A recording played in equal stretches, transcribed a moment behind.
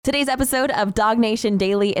Today's episode of Dog Nation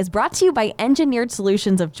Daily is brought to you by Engineered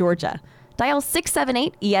Solutions of Georgia. Dial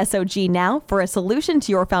 678-ESOG now for a solution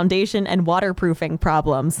to your foundation and waterproofing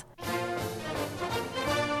problems.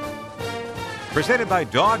 Presented by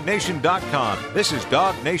DogNation.com. This is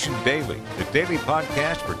Dog Nation Daily, the daily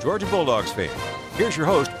podcast for Georgia Bulldogs fans. Here's your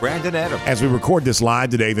host, Brandon Adams. As we record this live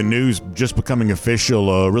today, the news just becoming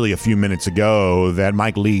official really a few minutes ago that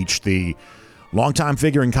Mike Leach, the longtime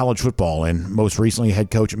figure in college football and most recently head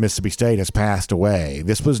coach at Mississippi State, has passed away.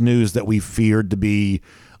 This was news that we feared to be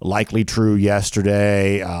likely true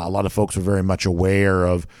yesterday. A lot of folks were very much aware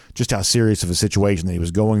of just how serious of a situation that he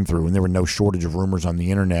was going through, and there were no shortage of rumors on the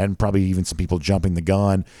internet and probably even some people jumping the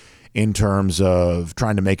gun in terms of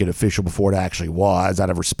trying to make it official before it actually was. Out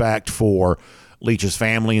of respect for Leach's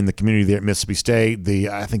family and the community there at Mississippi State,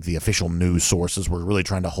 I think the official news sources were really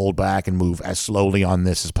trying to hold back and move as slowly on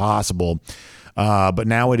this as possible. But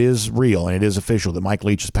now it is real and it is official that Mike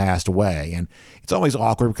Leach has passed away. And it's always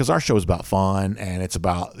awkward because our show is about fun and it's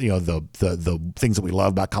about, the things that we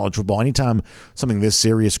love about college football. Anytime something this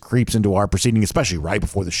serious creeps into our proceeding, especially right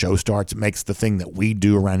before the show starts, it makes the thing that we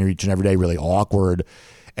do around here each and every day really awkward.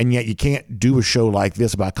 And yet you can't do a show like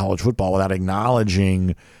this about college football without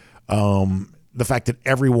acknowledging the fact that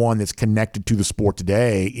everyone that's connected to the sport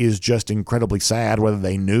today is just incredibly sad, whether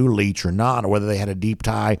they knew Leach or not, or whether they had a deep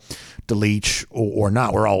tie to Leach or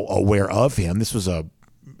not. We're all aware of him. This was a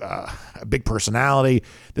big personality.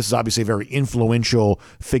 This is obviously a very influential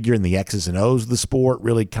figure in the X's and O's of the sport,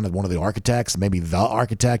 really kind of one of the architects, maybe the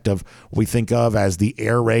architect of what we think of as the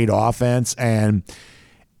air raid offense. And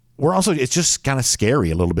it's just kind of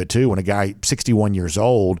scary a little bit too when a guy 61 years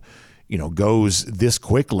old goes this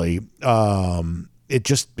quickly. I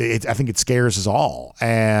think it scares us all.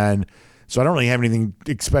 And so I don't really have anything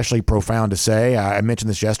especially profound to say. I mentioned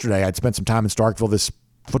this yesterday. I'd spent some time in Starkville this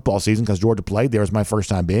football season because Georgia played there. It was my first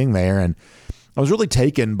time being there. And I was really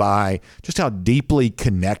taken by just how deeply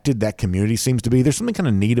connected that community seems to be. There's something kind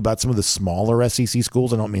of neat about some of the smaller SEC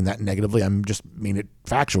schools. I don't mean that negatively. I just mean it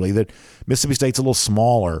factually, that Mississippi State's a little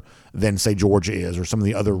smaller than, say, Georgia is, or some of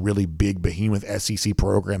the other really big behemoth SEC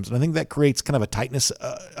programs. And I think that creates kind of a tightness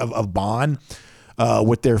of bond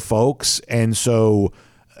with their folks. And so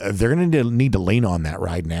they're going to need to lean on that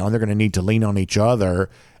right now, and they're going to need to lean on each other.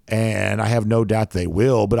 And I have no doubt they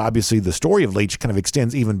will. But obviously the story of Leach kind of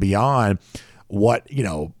extends even beyond what,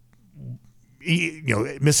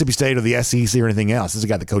 Mississippi State or the SEC or anything else. This is a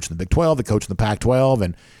guy that coached in the Big 12, that coached in the Pac-12,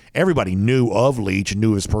 and everybody knew of Leach and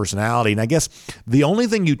knew of his personality. And I guess the only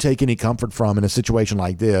thing you take any comfort from in a situation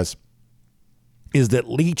like this is that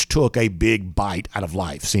Leach took a big bite out of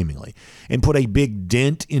life, seemingly, and put a big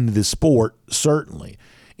dent into the sport, certainly.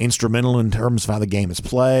 Instrumental in terms of how the game is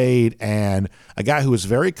played, and a guy who is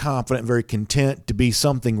very confident, very content to be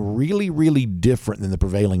something really, really different than the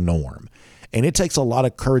prevailing norm. And it takes a lot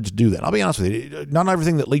of courage to do that. I'll be honest with you, not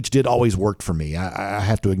everything that Leach did always worked for me. I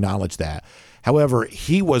have to acknowledge that. However,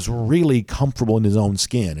 he was really comfortable in his own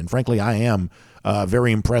skin. And frankly, I am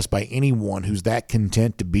very impressed by anyone who's that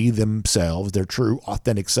content to be themselves, their true,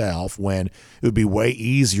 authentic self, when it would be way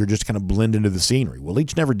easier just to kind of blend into the scenery. Well,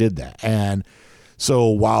 Leach never did that. And so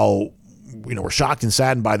while we're shocked and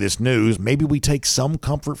saddened by this news, maybe we take some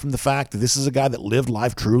comfort from the fact that this is a guy that lived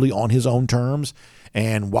life truly on his own terms.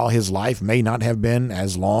 And while his life may not have been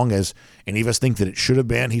as long as any of us think that it should have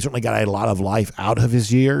been, he certainly got a lot of life out of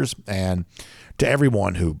his years. And to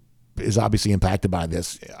everyone who is obviously impacted by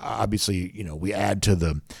this, obviously, we add to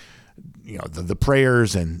the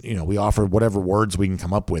prayers, and we offer whatever words we can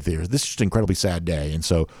come up with here. This is just an incredibly sad day, and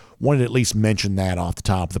so wanted to at least mention that off the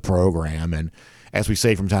top of the program. And as we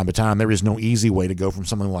say from time to time, there is no easy way to go from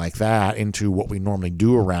something like that into what we normally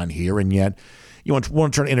do around here, and yet you want to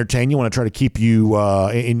try to entertain you, want to try to keep you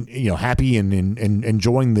happy and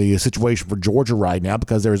enjoying the situation for Georgia right now,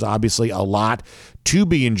 because there's obviously a lot to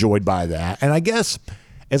be enjoyed by that. And I guess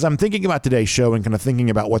as I'm thinking about today's show and kind of thinking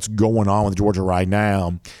about what's going on with Georgia right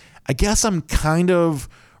now, I guess I'm kind of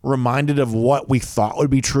reminded of what we thought would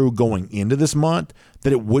be true going into this month,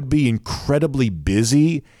 that it would be incredibly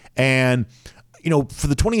busy. And, for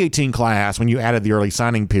the 2018 class, when you added the early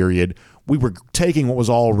signing period, we were taking what was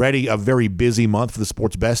already a very busy month for the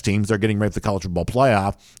sport's best teams. They're getting ready for the college football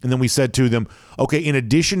playoff. And then we said to them, okay, in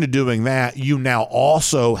addition to doing that, you now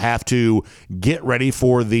also have to get ready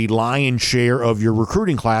for the lion's share of your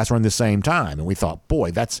recruiting class around the same time. And we thought,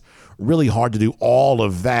 boy, that's really hard to do all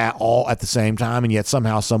of that all at the same time. And yet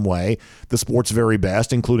somehow, some way, the sport's very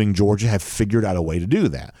best, including Georgia, have figured out a way to do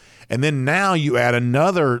that. And then now you add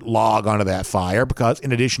another log onto that fire, because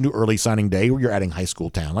in addition to early signing day, where you're adding high school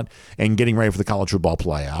talent and getting ready for the college football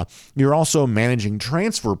playoff, you're also managing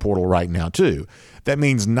transfer portal right now too. that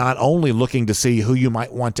means not only looking to see who you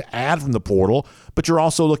might want to add from the portal, but you're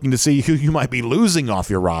also looking to see who you might be losing off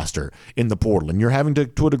your roster in the portal. And you're having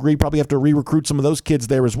to a degree, probably have to re-recruit some of those kids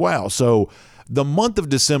there as well. So the month of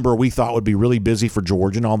December we thought would be really busy for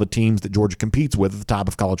Georgia and all the teams that Georgia competes with at the top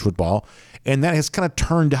of college football. And that has kind of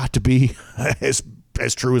turned out to be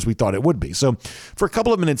as true as we thought it would be. So for a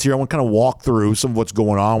couple of minutes here, I want to kind of walk through some of what's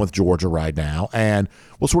going on with Georgia right now, and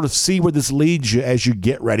we'll sort of see where this leads you as you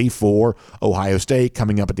get ready for Ohio State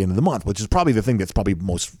coming up at the end of the month, which is probably the thing that's probably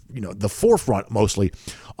most, the forefront mostly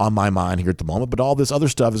on my mind here at the moment. But all this other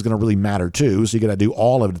stuff is going to really matter too, so you got to do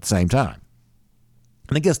all of it at the same time.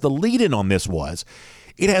 And I guess the lead-in on this was,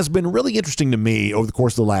 it has been really interesting to me over the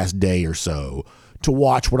course of the last day or so to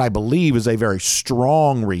watch what I believe is a very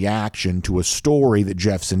strong reaction to a story that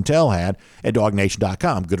Jeff Sentell had at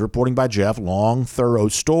DogNation.com. Good reporting by Jeff, long, thorough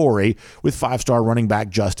story with five-star running back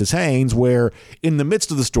Justice Haynes, where in the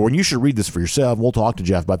midst of the story, and you should read this for yourself, we'll talk to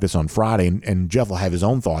Jeff about this on Friday, and Jeff will have his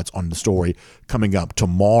own thoughts on the story coming up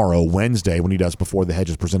tomorrow, Wednesday, when he does Before the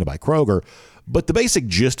Hedges presented by Kroger. But the basic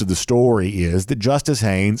gist of the story is that Justice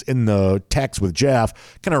Haynes, in the text with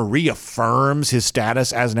Jeff, kind of reaffirms his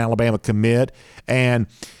status as an Alabama commit and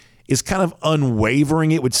is kind of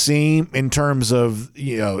unwavering, it would seem, in terms of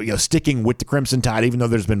sticking with the Crimson Tide, even though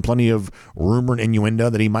there's been plenty of rumor and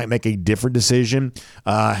innuendo that he might make a different decision.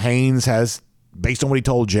 Haynes has, based on what he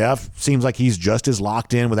told Jeff, seems like he's just as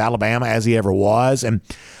locked in with Alabama as he ever was. And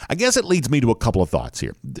I guess it leads me to a couple of thoughts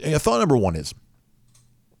here. Thought number one is,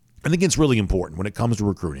 I think it's really important when it comes to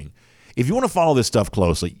recruiting. If you want to follow this stuff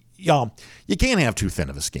closely, y'all, you can't have too thin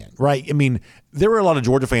of a skin, right? I mean, there were a lot of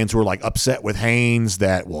Georgia fans who were like upset with Haynes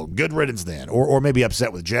that, well, good riddance then, or maybe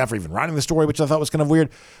upset with Jeff for even writing the story, which I thought was kind of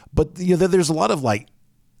weird. But there's a lot of like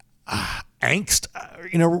angst,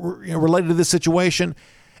 related to this situation,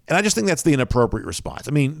 and I just think that's the inappropriate response.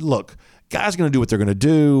 I mean, look, guys are going to do what they're going to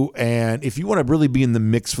do, and if you want to really be in the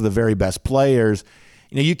mix for the very best players,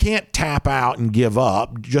 you can't tap out and give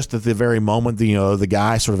up just at the very moment the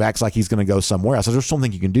guy sort of acts like he's going to go somewhere else. I just don't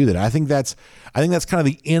think you can do that. I think that's kind of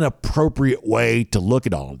the inappropriate way to look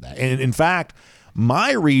at all of that. And in fact,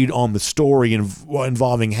 my read on the story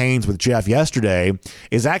involving Haynes with Jeff yesterday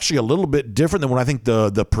is actually a little bit different than what I think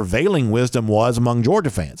the prevailing wisdom was among Georgia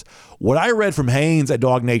fans. What I read from Haynes at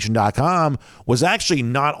DogNation.com was actually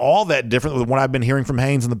not all that different than what I've been hearing from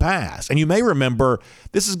Haynes in the past. And you may remember,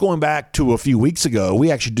 this is going back to a few weeks ago.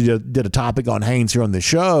 We actually did a topic on Haynes here on the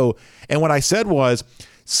show. And what I said was,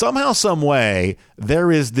 somehow, some way,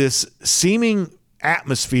 there is this seeming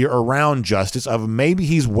atmosphere around Justice of maybe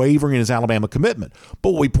he's wavering in his Alabama commitment.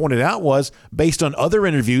 But what we pointed out was, based on other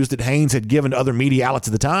interviews that Haynes had given to other media outlets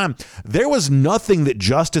at the time, there was nothing that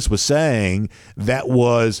Justice was saying that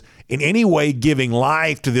was in any way giving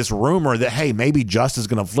life to this rumor that, hey, maybe Justice is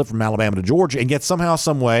going to flip from Alabama to Georgia. And yet somehow,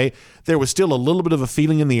 some way, there was still a little bit of a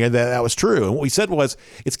feeling in the air that was true. And what we said was,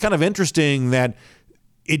 it's kind of interesting that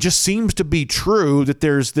it just seems to be true that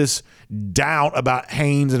there's this doubt about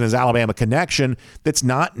Haynes and his Alabama connection that's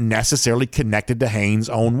not necessarily connected to Haynes'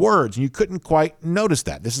 own words. And you couldn't quite notice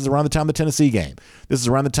that. This is around the time of the Tennessee game. This is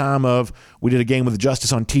around the time of, we did a game with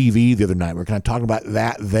Justice on TV the other night. We were kind of talking about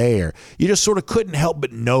that there. You just sort of couldn't help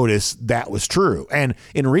but notice that was true. And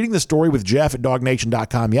in reading the story with Jeff at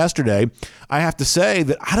DogNation.com yesterday, I have to say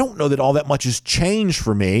that I don't know that all that much has changed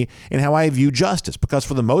for me in how I view Justice, because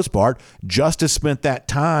for the most part, Justice spent that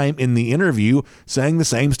time in the interview saying the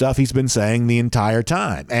same stuff he's been saying the entire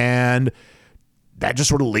time. And that just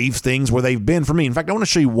sort of leaves things where they've been for me. In fact, I want to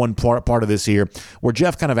show you one part of this here where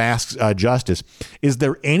Jeff kind of asks Justice, is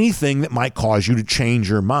there anything that might cause you to change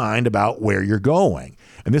your mind about where you're going?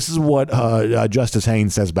 And this is what Justice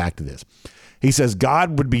Haynes says back to this. He says,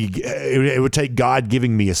 it would take God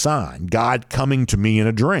giving me a sign, God coming to me in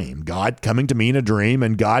a dream, God coming to me in a dream,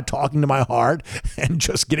 and God talking to my heart and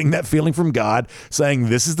just getting that feeling from God saying,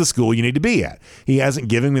 this is the school you need to be at. He hasn't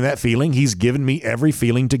given me that feeling. He's given me every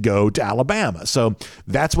feeling to go to Alabama. So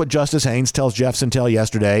that's what Justice Haynes tells Jeff Sentell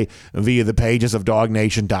yesterday via the pages of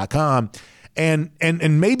DogNation.com. And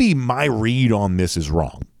maybe my read on this is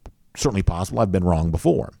wrong. Certainly possible. I've been wrong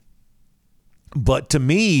before. But to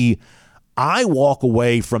me, I walk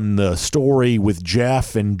away from the story with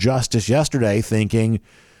Jeff and Justice yesterday thinking,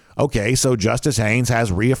 okay, so Justice Haynes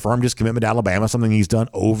has reaffirmed his commitment to Alabama, something he's done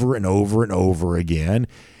over and over and over again.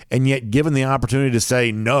 And yet, given the opportunity to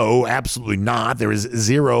say, no, absolutely not, there is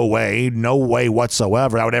zero way, no way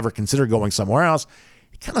whatsoever I would ever consider going somewhere else,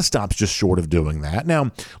 he kind of stops just short of doing that.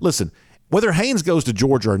 Now, listen, whether Haynes goes to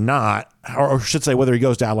Georgia or not, or I should say whether he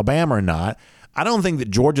goes to Alabama or not, I don't think that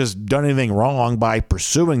Georgia's done anything wrong by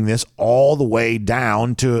pursuing this all the way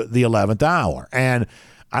down to the 11th hour. And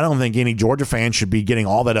I don't think any Georgia fan should be getting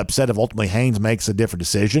all that upset if ultimately Haynes makes a different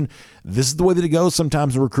decision. This is the way that it goes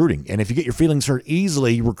sometimes in recruiting. And if you get your feelings hurt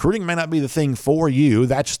easily, recruiting may not be the thing for you.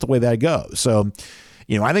 That's just the way that goes. So,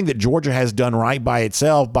 I think that Georgia has done right by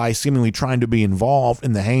itself by seemingly trying to be involved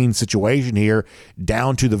in the Haynes situation here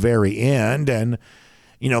down to the very end. And,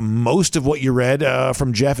 most of what you read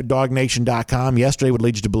from Jeff at DogNation.com yesterday would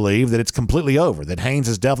lead you to believe that it's completely over, that Haynes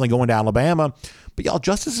is definitely going to Alabama. But y'all,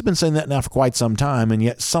 Justice has been saying that now for quite some time, and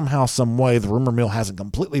yet somehow, some way, the rumor mill hasn't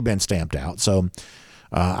completely been stamped out. So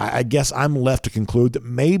I guess I'm left to conclude that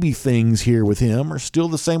maybe things here with him are still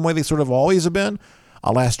the same way they sort of always have been.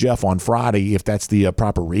 I'll ask Jeff on Friday if that's the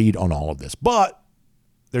proper read on all of this. But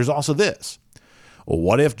there's also this. Well,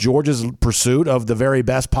 what if Georgia's pursuit of the very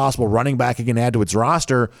best possible running back it can add to its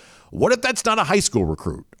roster, what if that's not a high school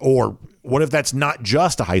recruit? Or what if that's not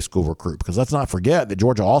just a high school recruit? Because let's not forget that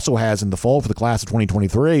Georgia also has in the fold for the class of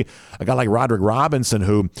 2023 a guy like Roderick Robinson,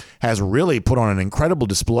 who has really put on an incredible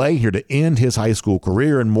display here to end his high school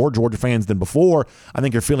career. And more Georgia fans than before, I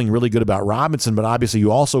think, are feeling really good about Robinson. But obviously,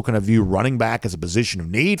 you also kind of view running back as a position of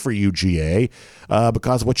need for UGA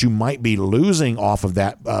because of what you might be losing off of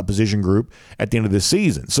that position group at the end of this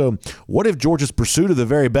season. So what if Georgia's pursuit of the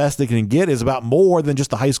very best they can get is about more than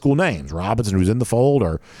just the high school names? Robinson, who's in the fold,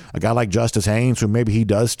 or a guy like Justice Haynes, who maybe he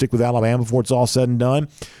does stick with Alabama before it's all said and done.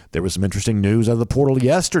 There was some interesting news out of the portal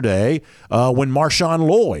yesterday when Marshawn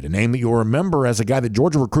Lloyd, a name that you'll remember as a guy that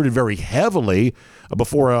Georgia recruited very heavily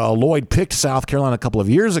before Lloyd picked South Carolina a couple of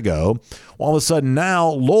years ago. All of a sudden now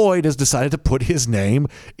Lloyd has decided to put his name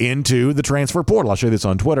into the transfer portal. I'll show you this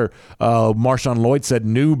on Twitter. Marshawn Lloyd said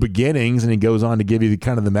new beginnings, and he goes on to give you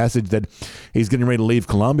kind of the message that he's getting ready to leave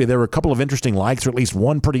Columbia. There were a couple of interesting likes, or at least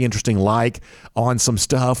one pretty interesting like on some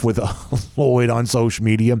stuff with Lloyd on social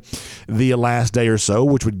media the last day or so,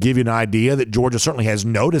 which would give you an idea that Georgia certainly has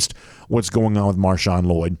noticed what's going on with Marshawn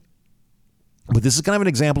Lloyd. But this is kind of an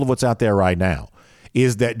example of what's out there right now,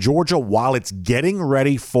 is that Georgia, while it's getting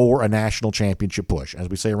ready for a national championship push, as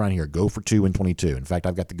we say around here, go for 2 in 22. In fact,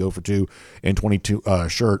 I've got the go for 2 in 22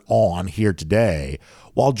 shirt on here today.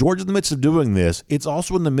 While Georgia's in the midst of doing this, it's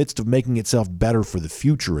also in the midst of making itself better for the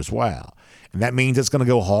future as well. And that means it's going to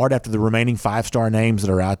go hard after the remaining 5-star names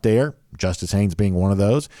that are out there, Justice Haynes being one of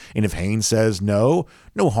those. And if Haynes says no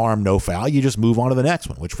harm, no foul, you just move on to the next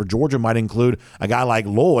one, which for Georgia might include a guy like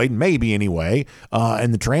Lloyd, maybe anyway,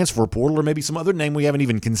 in the transfer portal, or maybe some other name we haven't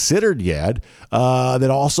even considered yet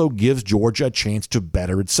that also gives Georgia a chance to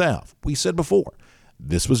better itself. We said before,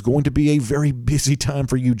 this was going to be a very busy time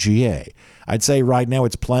for UGA. I'd say right now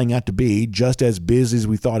it's playing out to be just as busy as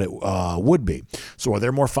we thought it would be. So are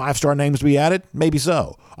there more 5-star names to be added? Maybe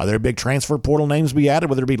so. Are there big transfer portal names to be added,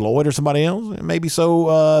 whether it be Lloyd or somebody else? Maybe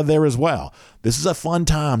so there as well. This is a fun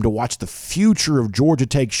time to watch the future of Georgia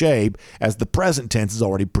take shape, as the present tense is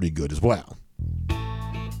already pretty good as well.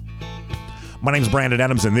 My name's Brandon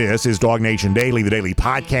Adams, and this is Dog Nation Daily, the daily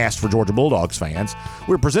podcast for Georgia Bulldogs fans.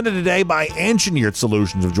 We're presented today by Engineered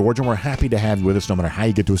Solutions of Georgia, and we're happy to have you with us no matter how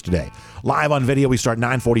you get to us today. Live on video, we start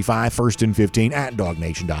 9:45, first and 15 at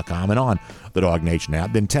DogNation.com and on the Dog Nation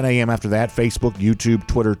app. Then 10 a.m. after that, Facebook, YouTube,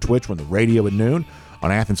 Twitter, Twitch, when the radio at noon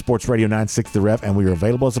on Athens Sports Radio 960 The Ref, and we are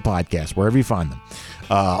available as a podcast wherever you find them.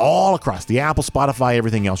 All across the Apple, Spotify,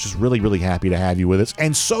 everything else. Just really, really happy to have you with us,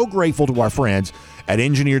 and so grateful to our friends at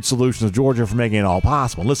Engineered Solutions of Georgia for making it all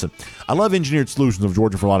possible. Listen, I love Engineered Solutions of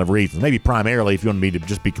Georgia for a lot of reasons. Maybe primarily, if you want me to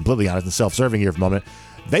just be completely honest and self-serving here for a moment,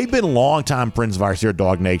 they've been longtime friends of ours here at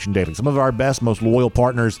Dog Nation Daily. Some of our best, most loyal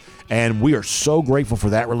partners, and we are so grateful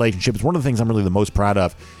for that relationship. It's one of the things I'm really the most proud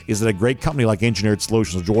of, is that a great company like Engineered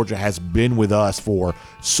Solutions of Georgia has been with us for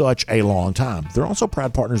such a long time. They're also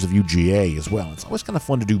proud partners of UGA as well. It's always kind of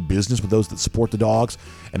fun to do business with those that support the Dogs,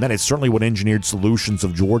 and that is certainly what Engineered Solutions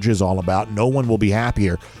of Georgia is all about. No one will be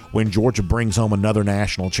happier when Georgia brings home another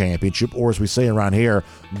national championship, or as we say around here,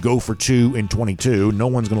 go for 2 in 22. No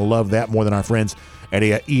one's going to love that more than our friends at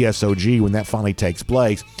ESOG when that finally takes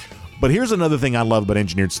place. But here's another thing I love about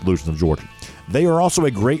Engineered Solutions of Georgia. They are also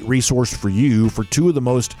a great resource for you for 2 of the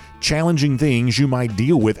most challenging things you might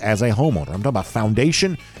deal with as a homeowner. I'm talking about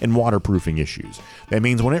foundation and waterproofing issues. That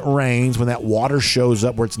means when it rains, when that water shows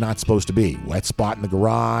up where it's not supposed to be, wet spot in the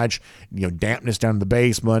garage, dampness down in the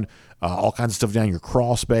basement, all kinds of stuff down your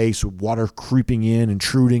crawl space, water creeping in,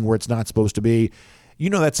 intruding where it's not supposed to be.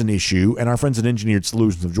 That's an issue, and our friends at Engineered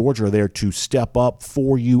Solutions of Georgia are there to step up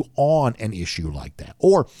for you on an issue like that.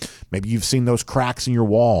 Or maybe you've seen those cracks in your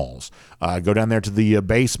walls. Go down there to the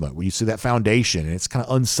basement where you see that foundation, and it's kind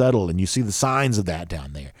of unsettled, and you see the signs of that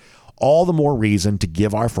down there. all the more reason to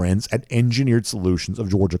give our friends at Engineered Solutions of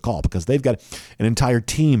Georgia a call, because they've got an entire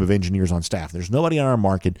team of engineers on staff. There's nobody on our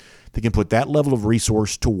market that can put that level of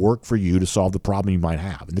resource to work for you to solve the problem you might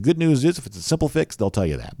have. And the good news is, if it's a simple fix, they'll tell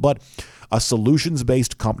you that. But a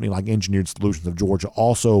solutions-based company like Engineered Solutions of Georgia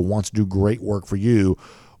also wants to do great work for you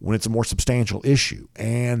when it's a more substantial issue.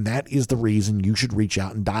 And that is the reason you should reach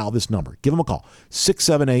out and dial this number. Give them a call,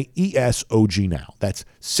 678-ESOG now. That's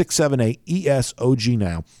 678-ESOG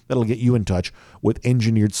now. That'll get you in touch with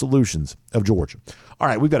Engineered Solutions of Georgia. All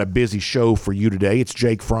right, we've got a busy show for you today. It's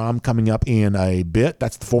Jake Fromm coming up in a bit.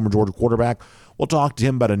 That's the former Georgia quarterback. We'll talk to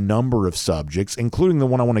him about a number of subjects, including the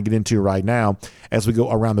one I want to get into right now as we go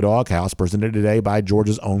around the doghouse, presented today by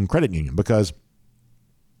Georgia's own credit union, because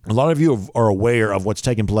a lot of you are aware of what's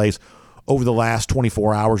taken place over the last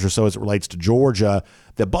 24 hours or so as it relates to Georgia,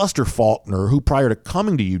 that Buster Faulkner, who prior to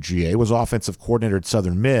coming to UGA was offensive coordinator at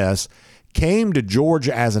Southern Miss, came to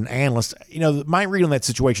Georgia as an analyst. You know, my read on that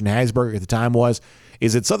situation in Hattiesburg at the time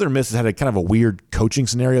is that Southern Miss has had a kind of a weird coaching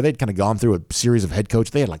scenario. They'd kind of gone through a series of head coaches.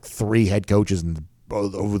 They had like 3 head coaches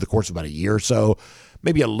over the course of about a year or so.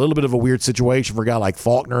 Maybe a little bit of a weird situation for a guy like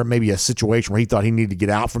Faulkner, maybe a situation where he thought he needed to get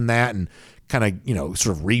out from that and kind of,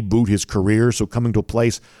 sort of reboot his career. So coming to a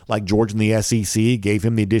place like Georgia in the SEC gave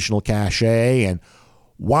him the additional cachet. And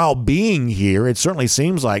while being here, it certainly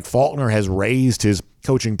seems like Faulkner has raised his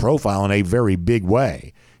coaching profile in a very big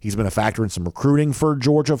way. He's been a factor in some recruiting for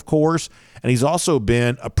Georgia, of course, and he's also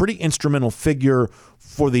been a pretty instrumental figure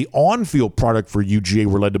for the on-field product for UGA,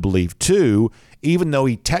 we're led to believe, too, even though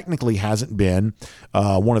he technically hasn't been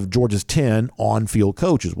one of Georgia's 10 on-field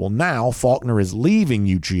coaches. Well, now Faulkner is leaving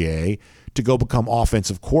UGA to go become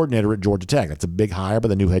offensive coordinator at Georgia Tech. That's a big hire by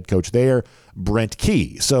the new head coach there, Brent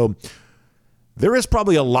Key. So there is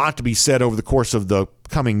probably a lot to be said over the course of the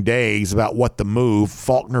coming days about what the move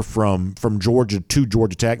Faulkner from Georgia to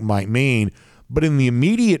Georgia Tech might mean. But in the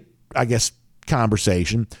immediate,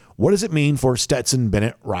 conversation, what does it mean for Stetson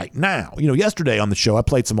Bennett right now? Yesterday on the show, I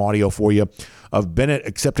played some audio for you of Bennett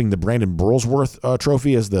accepting the Brandon Burlsworth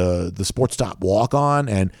trophy as the Sports Stop walk-on.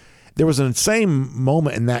 And there was an insane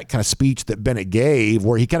moment in that kind of speech that Bennett gave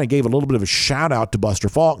where he kind of gave a little bit of a shout-out to Buster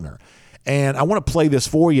Faulkner. And I want to play this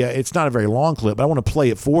for you. It's not a very long clip, but I want to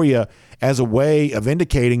play it for you as a way of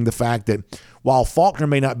indicating the fact that while Faulkner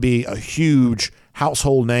may not be a huge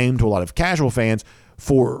household name to a lot of casual fans,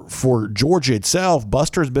 for Georgia itself,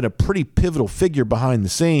 Buster has been a pretty pivotal figure behind the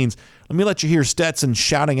scenes. Let me let you hear Stetson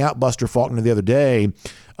shouting out Buster Faulkner the other day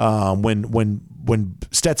when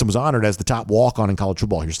Stetson was honored as the top walk-on in college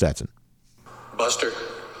football. Here's Stetson. Buster,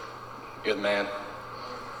 you're the man.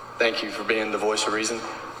 Thank you for being the voice of reason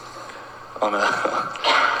on a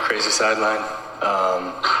crazy sideline.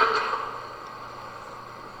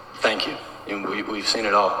 Thank you. We've seen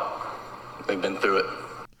it all. We've been through it.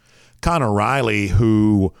 Connor Riley,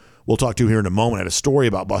 who we'll talk to here in a moment, had a story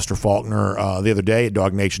about Buster Faulkner the other day at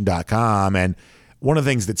DogNation.com. And one of the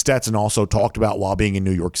things that Stetson also talked about while being in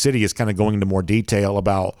New York City is kind of going into more detail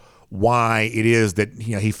about why it is that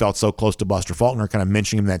he felt so close to Buster Faulkner, kind of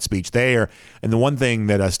mentioning him in that speech there. And the one thing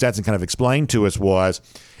that Stetson kind of explained to us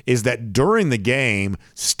is that during the game,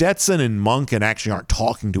 Stetson and Monken actually aren't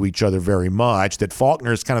talking to each other very much, that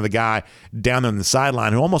Faulkner is kind of the guy down on the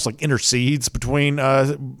sideline who almost like intercedes between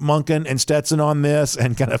Monken and Stetson on this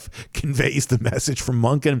and kind of conveys the message from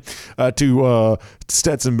Monken to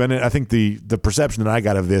Stetson Bennett. I think the perception that I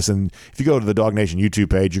got of this, and if you go to the Dog Nation YouTube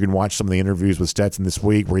page, you can watch some of the interviews with Stetson this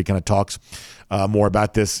week where he kind of talks more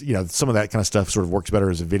about this. Some of that kind of stuff sort of works better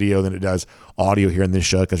as a video than it does audio here in this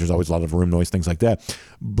show because there's always a lot of room noise, things like that.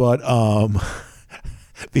 But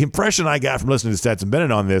the impression I got from listening to Stetson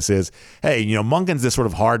Bennett on this is, hey, Monken's this sort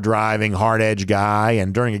of hard-driving, hard-edge guy,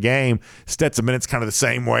 and during a game, Stetson Bennett's kind of the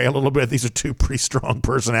same way a little bit. These are two pretty strong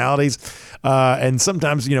personalities. And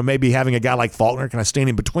sometimes, maybe having a guy like Faulkner kind of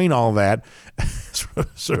standing between all of that,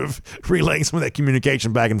 sort of relaying some of that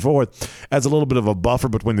communication back and forth as a little bit of a buffer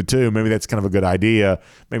between the two. Maybe that's kind of a good idea.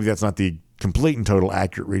 Maybe that's not the complete and total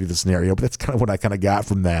accurate read of the scenario, but that's kind of what I kind of got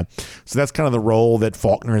from that. So that's kind of the role that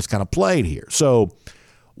Faulkner has kind of played here. So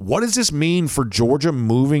what does this mean for Georgia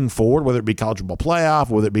moving forward, whether it be college football playoff,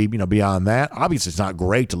 whether it be, beyond that? Obviously, it's not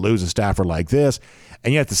great to lose a staffer like this.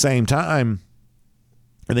 And yet at the same time,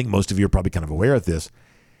 I think most of you are probably kind of aware of this,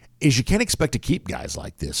 is you can't expect to keep guys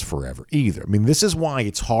like this forever either. I mean, this is why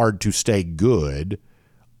it's hard to stay good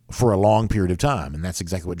for a long period of time. And that's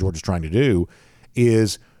exactly what Georgia's trying to do,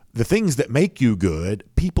 is the things that make you good,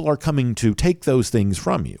 people are coming to take those things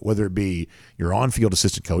from you, whether it be your on-field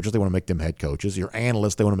assistant coaches, they want to make them head coaches, your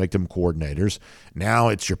analysts, they want to make them coordinators. Now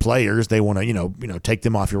it's your players, they want to, take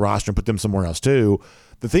them off your roster and put them somewhere else too.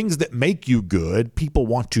 The things that make you good, people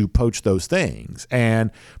want to poach those things.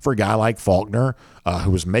 And for a guy like Faulkner,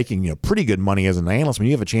 who was making pretty good money as an analyst, when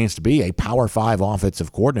you have a chance to be a Power 5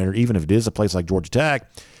 offensive coordinator, even if it is a place like Georgia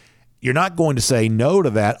Tech, you're not going to say no to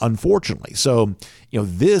that, unfortunately. So,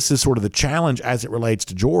 this is sort of the challenge as it relates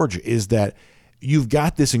to Georgia, is that you've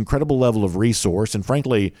got this incredible level of resource. And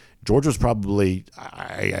frankly, Georgia's probably,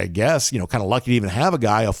 I guess, kind of lucky to even have a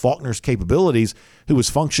guy of Faulkner's capabilities who was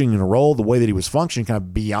functioning in a role the way that he was functioning, kind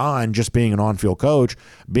of beyond just being an on-field coach,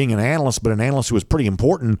 being an analyst, but an analyst who was pretty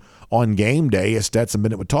important on game day, as Stetson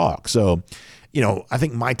Bennett would talk. So, I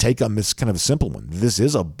think my take on this is kind of a simple one. This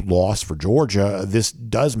is a loss for Georgia. This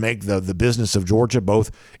does make the business of Georgia, both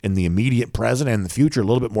in the immediate present and the future, a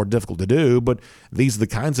little bit more difficult to do. But these are the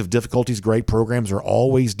kinds of difficulties great programs are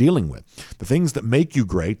always dealing with. The things that make you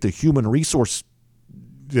great, the human resource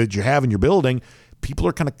that you have in your building, people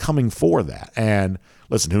are kind of coming for that. And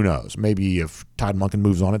listen, who knows? Maybe if Todd Monken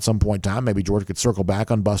moves on at some point in time, maybe Georgia could circle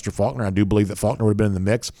back on Buster Faulkner. I do believe that Faulkner would have been in the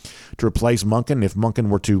mix to replace Monken if Monken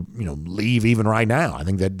were to, leave even right now. I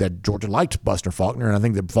think that Georgia liked Buster Faulkner, and I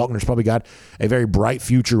think that Faulkner's probably got a very bright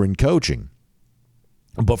future in coaching.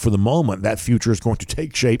 But for the moment, that future is going to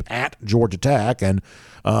take shape at Georgia Tech. And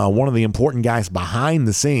one of the important guys behind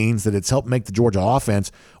the scenes that it's helped make the Georgia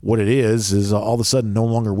offense what it is all of a sudden no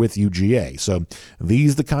longer with UGA. So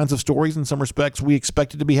these are the kinds of stories, in some respects, we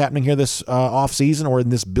expected to be happening here this offseason or in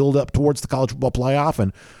this build-up towards the college football playoff.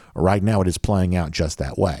 And right now it is playing out just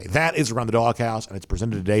that way. That is Around the Doghouse, and it's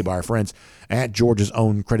presented today by our friends at Georgia's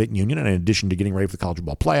Own Credit Union. And in addition to getting ready for the college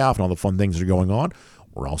football playoff and all the fun things that are going on,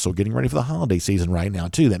 we're also getting ready for the holiday season right now,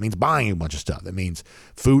 too. That means buying a bunch of stuff. That means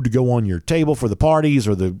food to go on your table for the parties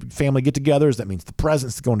or the family get-togethers. That means the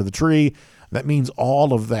presents to go under the tree. That means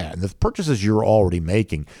all of that. And the purchases you're already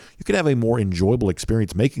making, you can have a more enjoyable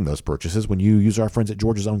experience making those purchases when you use our friends at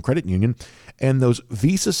Georgia's Own Credit Union and those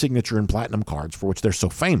Visa Signature and Platinum cards for which they're so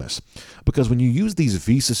famous. Because when you use these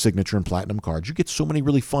Visa Signature and Platinum cards, you get so many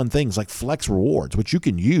really fun things like Flex Rewards, which you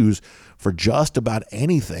can use for just about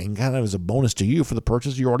anything, kind of as a bonus to you for the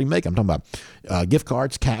purchases you already make. I'm talking about gift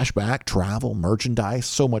cards, cash back, travel, merchandise,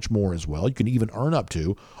 so much more as well. You can even earn up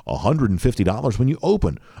to $150 when you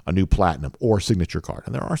open a new Platinum or Signature card.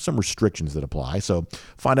 And there are some restrictions that apply, so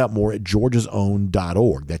find out more at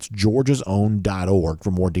georgiasown.org. That's georgiasown.org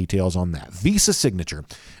for more details on that. Visa Signature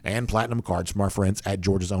and Platinum cards from our friends at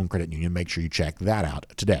Georgia's Own Credit Union. Make sure you check that out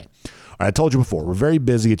today. All right, I told you before, we're very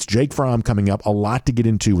busy. It's Jake Fromm coming up. A lot to get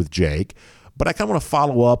into with Jake. But I kind of want to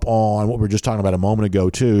follow up on what we were just talking about a moment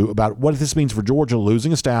ago, too, about what this means for Georgia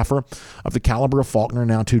losing a staffer of the caliber of Faulkner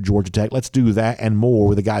now to Georgia Tech. Let's do that and more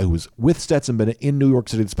with a guy who was with Stetson Bennett in New York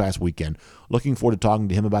City this past weekend. Looking forward to talking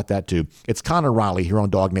to him about that, too. It's Connor Riley here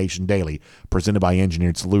on Dog Nation Daily, presented by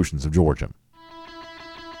Engineered Solutions of Georgia.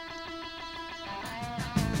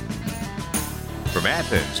 From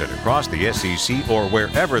Athens and across the SEC or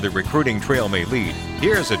wherever the recruiting trail may lead,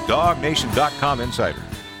 here's a DogNation.com insider.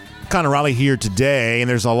 Connor Riley here today, and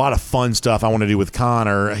there's a lot of fun stuff I want to do with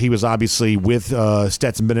Connor. He was obviously with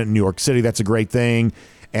Stetson Bennett in New York City. That's a great thing,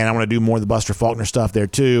 and I want to do more of the Buster Faulkner stuff there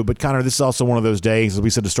too. But Connor, this is also one of those days, as we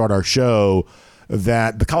said to start our show,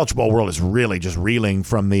 that the college football world is really just reeling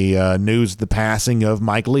from the news of the passing of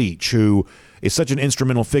Mike Leach, who is such an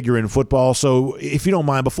instrumental figure in football. So if you don't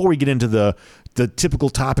mind, before we get into the typical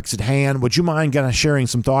topics at hand, would you mind kind of sharing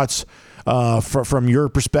some thoughts from your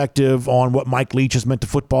perspective on what Mike Leach has meant to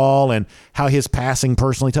football and how his passing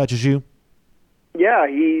personally touches you? Yeah,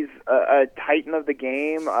 he's a titan of the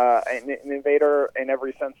game, an innovator in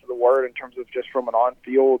every sense of the word in terms of just from an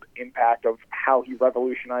on-field impact of how he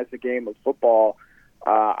revolutionized the game of football.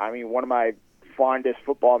 I mean, one of my fondest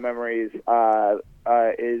football memories is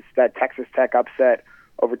that Texas Tech upset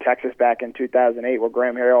over Texas back in 2008 where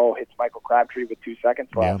Graham Harrell hits Michael Crabtree with 2 seconds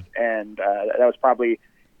left. Yeah. And that was probably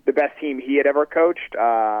the best team he had ever coached. In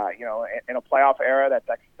a playoff era, that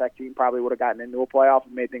Texas Tech team probably would have gotten into a playoff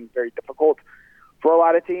and made things very difficult for a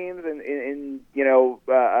lot of teams. And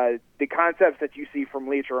the concepts that you see from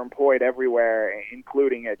Leach are employed everywhere,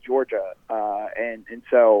 including at Georgia. And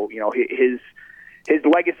so, his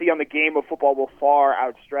legacy on the game of football will far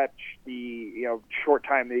outstretch the short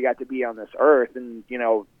time that he got to be on this earth. And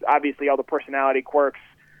obviously all the personality quirks,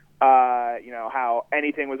 how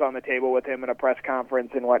anything was on the table with him in a press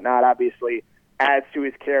conference and whatnot, obviously adds to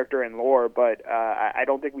his character and lore. But I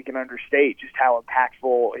don't think we can understate just how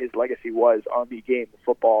impactful his legacy was on the game of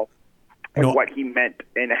football. and what he meant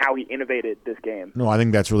and how he innovated this game. No, I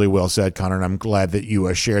think that's really well said, Connor, and I'm glad that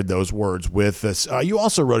you shared those words with us. You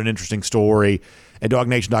also wrote an interesting story at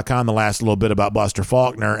DogNation.com the last little bit about Buster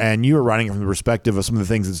Faulkner, and you were writing it from the perspective of some of the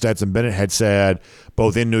things that Stetson Bennett had said,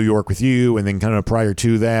 both in New York with you and then kind of prior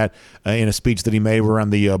to that in a speech that he made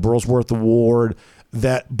around the Burlsworth Award,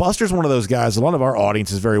 that Buster's one of those guys a lot of our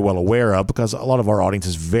audience is very well aware of, because a lot of our audience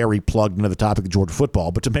is very plugged into the topic of Georgia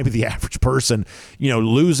football. But to maybe the average person,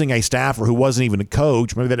 losing a staffer who wasn't even a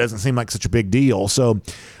coach, maybe that doesn't seem like such a big deal. So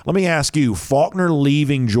let me ask you, Faulkner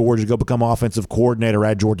leaving Georgia to go become offensive coordinator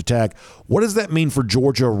at Georgia Tech, what does that mean for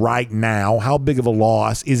Georgia right now? How big of a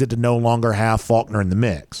loss is it to no longer have Faulkner in the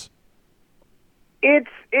mix?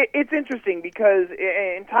 It's interesting because,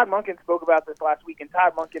 and Todd Monken spoke about this last week, and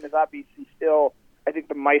Todd Monken is obviously still, I think,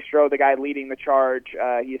 the maestro, the guy leading the charge.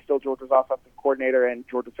 He is still Georgia's offensive coordinator, and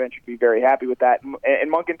Georgia fans should be very happy with that.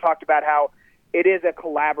 And Monken talked about how it is a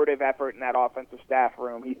collaborative effort in that offensive staff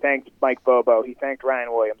room. He thanked Mike Bobo. He thanked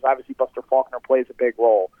Ryan Williams. Obviously, Buster Faulkner plays a big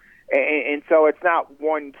role. And so it's not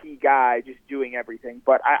one key guy just doing everything.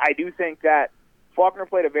 But I do think that Faulkner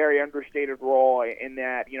played a very understated role in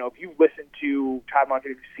that, if you've listened to Todd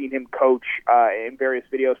Monken, if you've seen him coach in various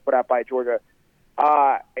videos put out by Georgia,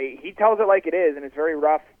 he tells it like it is, and it's very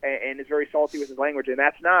rough and is very salty with his language, and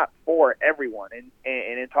that's not for everyone. And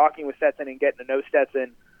in talking with Stetson and getting to know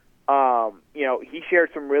Stetson, he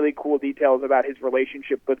shared some really cool details about his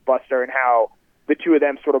relationship with Buster and how the two of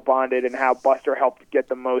them sort of bonded and how Buster helped get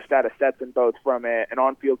the most out of Stetson, both from an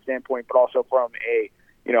on-field standpoint, but also from a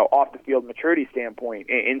off-the-field maturity standpoint.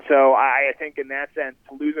 And so I think in that sense,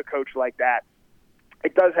 to lose a coach like that,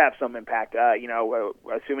 it does have some impact.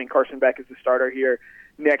 Assuming Carson Beck is the starter here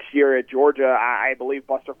next year at Georgia, I believe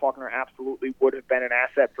Buster Faulkner absolutely would have been an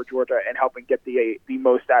asset for Georgia and helping get the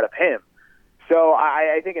most out of him. So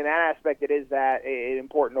I think in that aspect, it is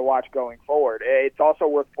important to watch going forward. It's also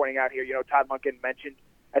worth pointing out here, Todd Monken mentioned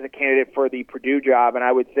as a candidate for the Purdue job, and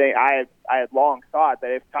I would say I had long thought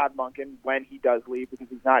that if Todd Monken, when he does leave, because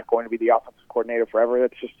he's not going to be the offensive coordinator forever,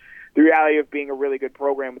 that's just the reality of being a really good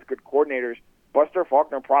program with good coordinators, Buster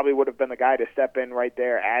Faulkner probably would have been the guy to step in right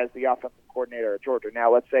there as the offensive coordinator at Georgia.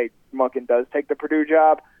 Now, let's say Monken does take the Purdue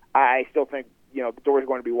job. I still think, the door is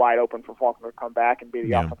going to be wide open for Faulkner to come back and be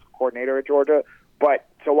the offensive coordinator at Georgia. But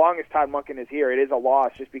so long as Todd Monken is here, it is a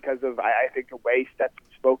loss just because of, I think, the way Stetson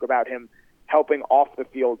spoke about him helping off the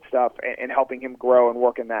field stuff and helping him grow and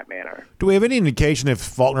work in that manner. Do we have any indication if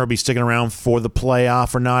Faulkner will be sticking around for the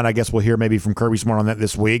playoff or not? I guess we'll hear maybe from Kirby Smart on that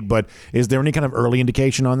this week, but is there any kind of early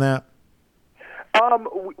indication on that?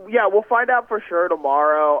 Yeah, we'll find out for sure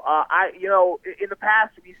tomorrow. In the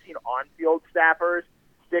past, we've seen on-field staffers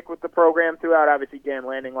stick with the program throughout. Obviously, Dan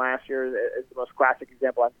Lanning last year is the most classic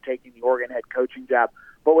example after taking the Oregon head coaching job.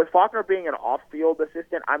 But with Faulkner being an off-field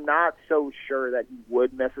assistant, I'm not so sure that he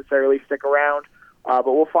would necessarily stick around. But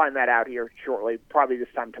we'll find that out here shortly, probably this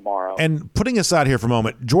time tomorrow. And putting aside here for a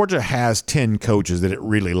moment, Georgia has 10 coaches that it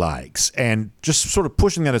really likes. And just sort of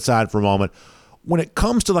pushing that aside for a moment, when it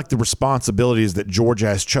comes to like the responsibilities that Georgia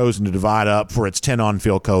has chosen to divide up for its 10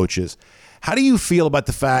 on-field coaches, how do you feel about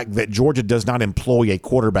the fact that Georgia does not employ a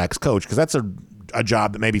quarterbacks coach? Because that's a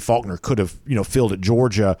job that maybe Faulkner could have filled at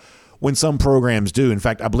Georgia, when some programs do. In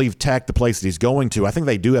fact, I believe Tech, the place that he's going to, I think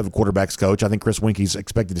they do have a quarterbacks coach. I think Chris Winke's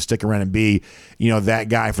expected to stick around and be, that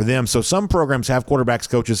guy for them. So some programs have quarterbacks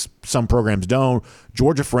coaches, some programs don't.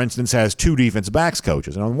 Georgia, for instance, has 2 defensive backs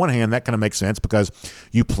coaches. And on one hand, that kind of makes sense because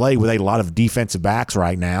you play with a lot of defensive backs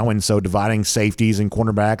right now. And so dividing safeties and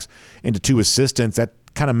cornerbacks into 2 assistants, that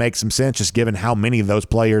kind of makes some sense just given how many of those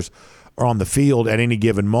players are on the field at any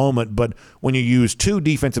given moment. But when you use 2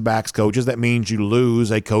 defensive backs coaches, that means you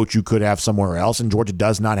lose a coach you could have somewhere else, and Georgia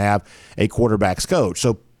does not have a quarterbacks coach.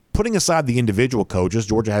 So putting aside the individual coaches,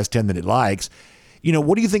 Georgia has 10 that it likes.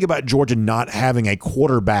 What do you think about Georgia not having a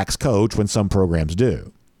quarterbacks coach when some programs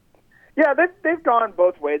do? Yeah, they've gone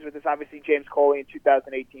both ways with this. Obviously, James Coley in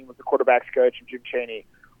 2018 was the quarterbacks coach, and Jim Chaney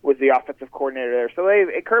was the offensive coordinator there. So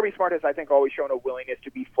Kirby Smart has, I think, always shown a willingness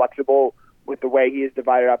to be flexible with the way he has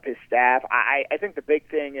divided up his staff. I think the big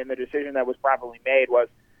thing in the decision that was probably made was,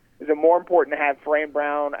 is it more important to have Fran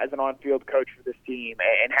Brown as an on-field coach for this team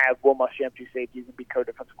and have Will Muschamp do safeties and be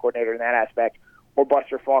co-defensive coordinator in that aspect, or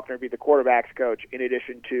Buster Faulkner be the quarterbacks coach in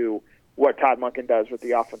addition to what Todd Monken does with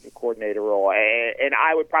the offensive coordinator role? And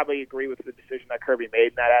I would probably agree with the decision that Kirby made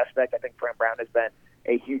in that aspect. I think Fran Brown has been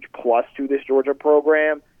a huge plus to this Georgia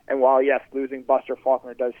program. And while, yes, losing Buster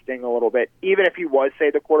Faulkner does sting a little bit, even if he was,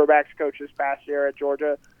 say, the quarterbacks coach this past year at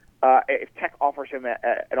Georgia, if Tech offers him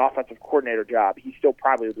an offensive coordinator job, he's still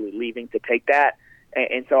probably leaving to take that.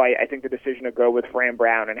 And so I think the decision to go with Fran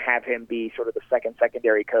Brown and have him be sort of the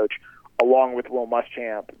secondary coach along with Will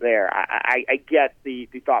Muschamp there, I get the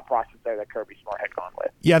thought process there that Kirby Smart had gone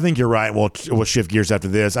with. Yeah, I think you're right. We'll shift gears after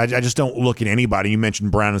this. I just don't look at anybody. You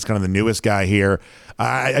mentioned Brown as kind of the newest guy here.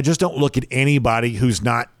 I just don't look at anybody who's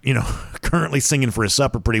not, currently singing for his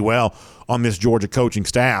supper pretty well on this Georgia coaching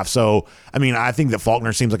staff. So, I mean, I think that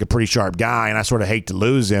Faulkner seems like a pretty sharp guy, and I sort of hate to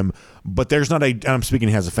lose him. But there's not I'm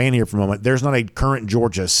speaking as a fan here for a moment, there's not a current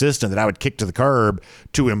Georgia assistant that I would kick to the curb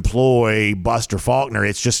to employ Buster Faulkner.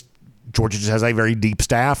 It's just Georgia just has a very deep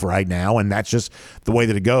staff right now, and that's just the way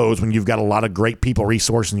that it goes. When you've got a lot of great people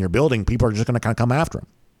resourcing your building, people are just going to kind of come after them.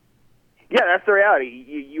 Yeah, that's the reality.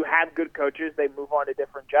 You have good coaches; they move on to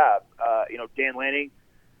different jobs. Dan Lanning,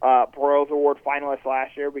 Broyles Award finalist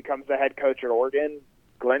last year, becomes the head coach at Oregon.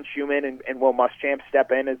 Glenn Schumann and Will Muschamp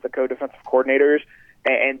step in as the co-defensive coordinators,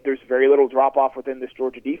 and there's very little drop-off within this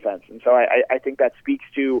Georgia defense. And so I think that speaks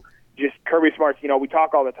to just Kirby Smart's, we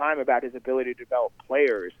talk all the time about his ability to develop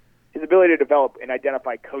players. His ability to develop and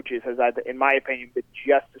identify coaches has, in my opinion, been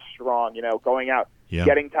just as strong. Going out,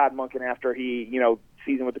 getting Todd Monken after he,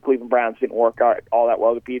 season with the Cleveland Browns didn't work out all that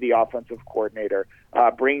well to be the offensive coordinator,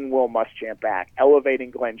 bringing Will Muschamp back,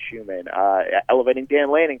 elevating Glenn Schumann, elevating Dan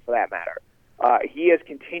Lanning for that matter. He has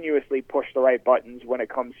continuously pushed the right buttons when it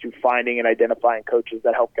comes to finding and identifying coaches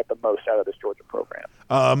that help get the most out of this Georgia program.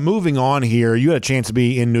 Moving on here, you had a chance to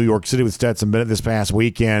be in New York City with Stetson Bennett this past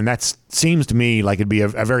weekend. That seems to me like it'd be a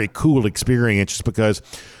very cool experience just because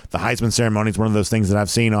the Heisman ceremony is one of those things that I've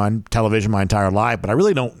seen on television my entire life, but I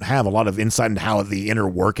really don't have a lot of insight into how the inner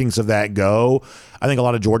workings of that go. I think a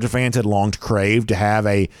lot of Georgia fans had long craved to have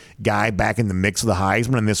a guy back in the mix of the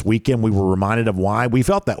Heisman, and this weekend we were reminded of why we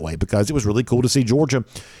felt that way, because it was really cool to see Georgia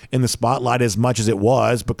in the spotlight as much as it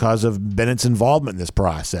was because of Bennett's involvement in this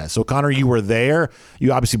process. So, Connor, you were there.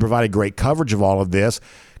 You obviously provided great coverage of all of this.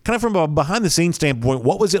 Kind of from a behind-the-scenes standpoint,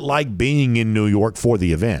 what was it like being in New York for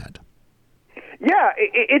the event? Yeah,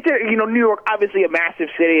 it's New York, obviously a massive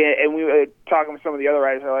city, and we were talking with some of the other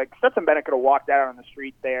writers. They're like, Stetson Bennett could have walked out on the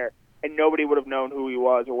street there, and nobody would have known who he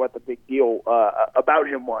was or what the big deal about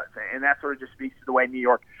him was. And that sort of just speaks to the way New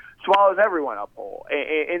York swallows everyone up whole.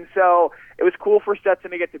 And so it was cool for Stetson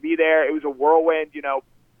to get to be there. It was a whirlwind,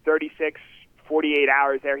 36, 48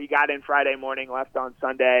 hours there. He got in Friday morning, left on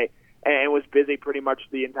Sunday, and was busy pretty much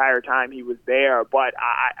the entire time he was there. But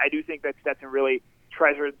I do think that Stetson really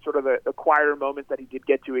treasured sort of the quieter moments that he did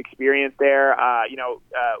get to experience there.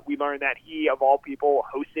 We learned that he, of all people,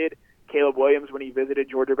 hosted Caleb Williams when he visited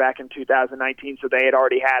Georgia back in 2019, so they had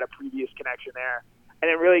already had a previous connection there. And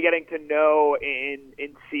then really getting to know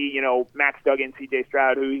and see, Max Duggan, C.J.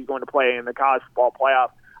 Stroud, who he's going to play in the college football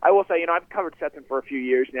playoff. I will say, I've covered Stetson for a few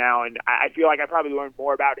years now, and I feel like I probably learned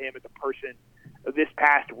more about him as a person this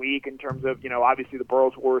past week in terms of, obviously the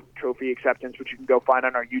Burlsworth Trophy acceptance, which you can go find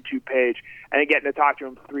on our YouTube page, and then getting to talk to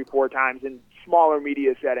him 3-4 times in smaller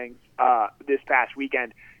media settings this past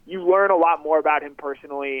weekend. You learn a lot more about him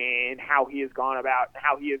personally and how he has gone about,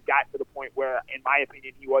 how he has gotten to the point where, in my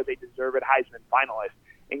opinion, he was a deserved Heisman finalist,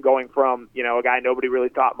 and going from, a guy nobody really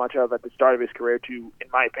thought much of at the start of his career to, in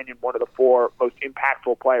my opinion, one of the 4 most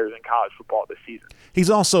impactful players in college football this season. He's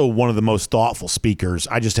also one of the most thoughtful speakers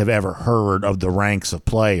I just have ever heard of the ranks of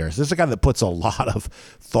players. This is a guy that puts a lot of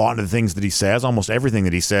thought into the things that he says. Almost everything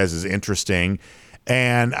that he says is interesting.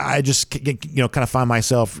 And I just, kind of find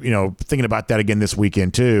myself, thinking about that again this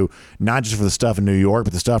weekend too, not just for the stuff in New York,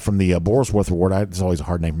 but the stuff from the Burlsworth Award. It's always a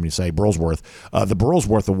hard name for me to say, Burlsworth. The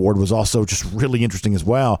Burlsworth Award was also just really interesting as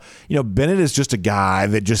well. Bennett is just a guy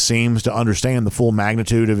that just seems to understand the full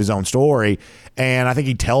magnitude of his own story, and I think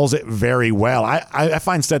he tells it very well. I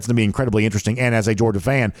find Stetson to be incredibly interesting, and as a Georgia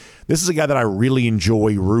fan, this is a guy that I really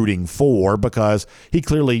enjoy rooting for because he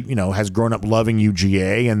clearly, has grown up loving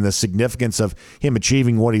UGA and the significance of him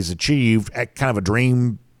achieving what he's achieved at kind of a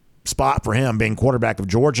dream spot for him being quarterback of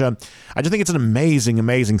Georgia. I just think it's an amazing,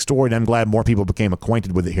 amazing story, and I'm glad more people became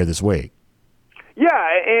acquainted with it here this week. Yeah,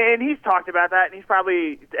 and he's talked about that, and he's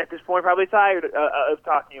probably, at this point, probably tired of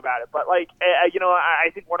talking about it. But, I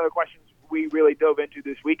think one of the questions we really dove into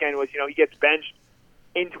this weekend was, he gets benched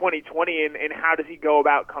in 2020, and how does he go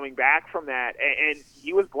about coming back from that? And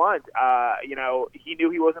he was blunt. He knew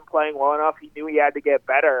he wasn't playing well enough. He knew he had to get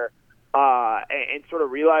better. And sort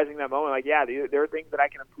of realizing that moment, there are things that I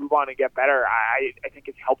can improve on and get better. I think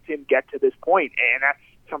it's helped him get to this point, and that's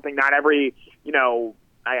something not every,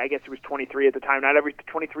 I guess he was 23 at the time, not every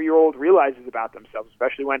 23-year-old realizes about themselves,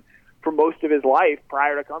 especially when for most of his life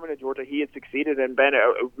prior to coming to Georgia, he had succeeded and been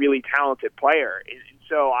a really talented player. And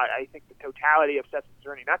so I think the totality of Stetson's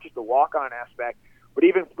journey, not just the walk-on aspect, But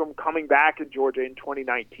even from coming back to Georgia in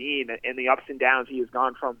 2019 and the ups and downs he has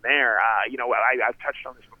gone from there, I've touched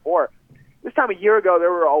on this before. This time a year ago, there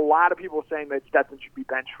were a lot of people saying that Stetson should be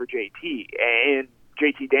benched for JT and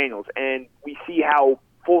JT Daniels. And we see how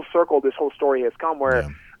full circle this whole story has come, where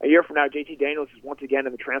a year from now, JT Daniels is once again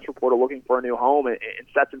in the transfer portal looking for a new home. And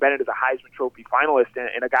Stetson Bennett is a Heisman Trophy finalist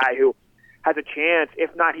and a guy who has a chance,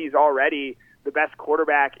 if not he's already the best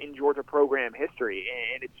quarterback in Georgia program history.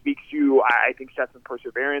 And it speaks to, I think, Stetson's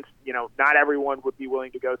perseverance. Not everyone would be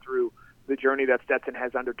willing to go through the journey that Stetson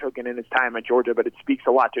has undertaken in his time at Georgia, but it speaks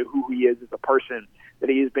a lot to who he is as a person, that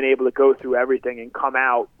he has been able to go through everything and come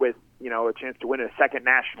out with, a chance to win a second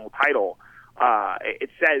national title.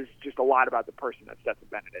 It says just a lot about the person that Stetson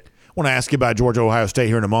Bennett is. I want to ask you about Georgia-Ohio State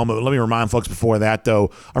here in a moment, but let me remind folks before that,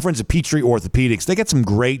 though, our friends at Peachtree Orthopedics, they got some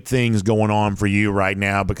great things going on for you right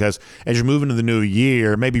now, because as you move into the new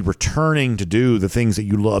year, maybe returning to do the things that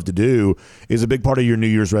you love to do is a big part of your New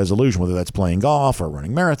Year's resolution, whether that's playing golf or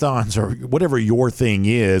running marathons or whatever your thing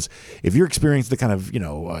is. If you're experiencing the kind of,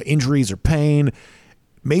 injuries or pain,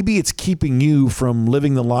 maybe it's keeping you from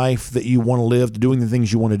living the life that you want to live, doing the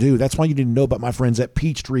things you want to do. That's why you need to know about my friends at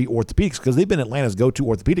Peachtree Orthopedics, because they've been Atlanta's go-to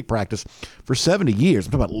orthopedic practice for 70 years.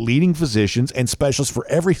 I'm talking about leading physicians and specialists for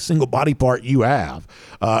every single body part you have.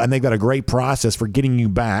 And they've got a great process for getting you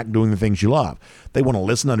back doing the things you love. They want to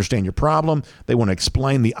listen, understand your problem. They want to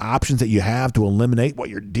explain the options that you have to eliminate what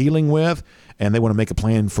you're dealing with. And they want to make a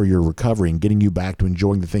plan for your recovery and getting you back to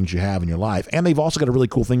enjoying the things you have in your life. And they've also got a really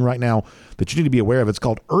cool thing right now that you need to be aware of. It's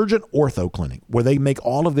called Urgent Ortho Clinic, where they make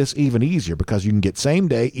all of this even easier, because you can get same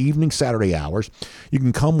day, evening, Saturday hours. You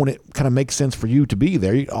can come when it kind of makes sense for you to be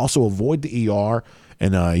there. You also avoid the ER,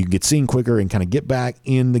 and you can get seen quicker and kind of get back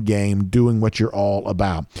in the game doing what you're all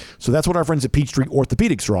about. So that's what our friends at Peachtree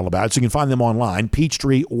Orthopedics are all about. So you can find them online,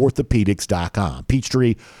 PeachtreeOrthopedics.com.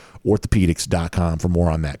 PeachtreeOrthopedics.com for more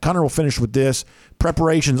on that. Connor will finish with this.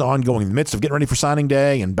 Preparations ongoing in the midst of getting ready for signing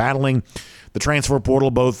day and battling the transfer portal,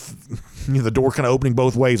 both the door kind of opening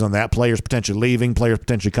both ways on that. Players potentially leaving, players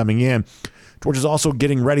potentially coming in. Georgia's also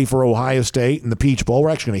getting ready for Ohio State and the Peach Bowl.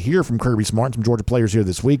 We're actually going to hear from Kirby Smart and some Georgia players here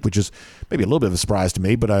this week, which is maybe a little bit of a surprise to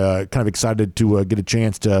me, but kind of excited to get a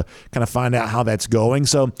chance to kind of find out how that's going.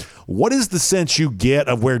 So what is the sense you get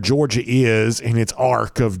of where Georgia is in its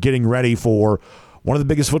arc of getting ready for one of the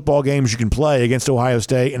biggest football games you can play against Ohio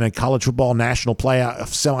State in a college football national playoff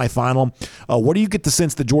semifinal? What do you get the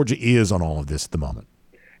sense that Georgia is on all of this at the moment?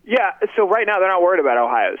 Yeah, so right now they're not worried about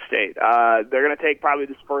Ohio State. They're going to take probably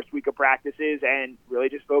this first week of practices and really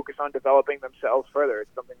just focus on developing themselves further. It's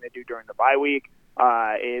something they do during the bye week.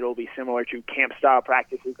 It'll be similar to camp-style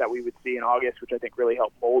practices that we would see in August, which I think really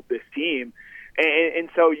help mold this team. And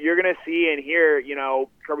so you're going to see and hear,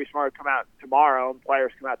 Kirby Smart come out tomorrow, and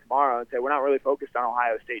players come out tomorrow and say, we're not really focused on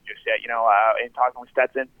Ohio State just yet. In talking with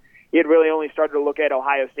Stetson, he had really only started to look at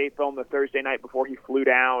Ohio State film the Thursday night before he flew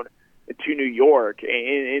down to New York.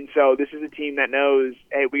 And so this is a team that knows,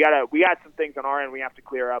 hey, we got some things on our end we have to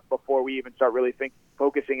clear up before we even start really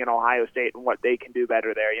focusing in Ohio State and what they can do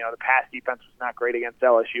better there. The pass defense was not great against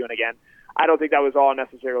LSU, and again, I don't think that was all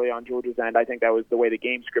necessarily on Georgia's end. I think that was the way the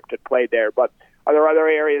game script had played there. But are there other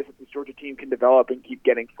areas that this Georgia team can develop and keep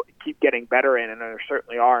getting better in? And there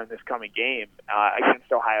certainly are in this coming game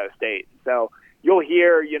against Ohio State. So you'll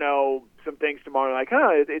hear, some things tomorrow like,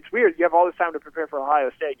 it's weird. You have all this time to prepare for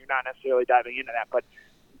Ohio State. You're not necessarily diving into that. But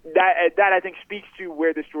that I think speaks to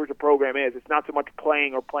where this Georgia program is. It's not so much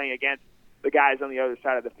playing against the guys on the other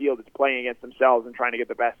side of the field. It's playing against themselves and trying to get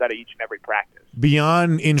the best out of each and every practice.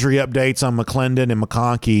 Beyond injury updates on McClendon and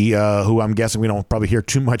McConkey, who I'm guessing we don't probably hear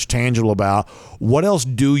too much tangible about, what else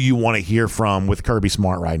do you want to hear from with Kirby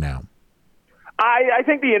Smart right now? I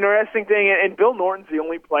think the interesting thing, and Bill Norton's the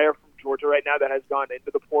only player from Georgia right now that has gone into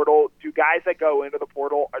the portal. Do guys that go into the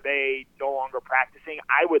portal, are they no longer practicing?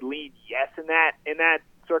 I would lean yes in that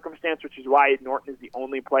circumstance, which is why Norton is the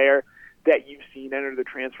only player that you've seen enter the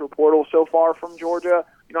transfer portal so far from Georgia.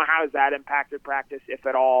 How has that impacted practice, if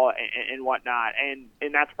at all, and whatnot? And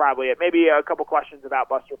that's probably it. Maybe a couple questions about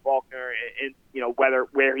Buster Faulkner and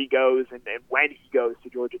where he goes and when he goes to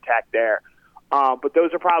Georgia Tech there. But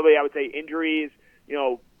those are probably, I would say, injuries,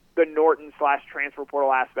 the Norton/transfer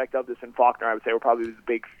portal aspect of this, and Faulkner, I would say, were probably the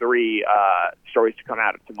big three stories to come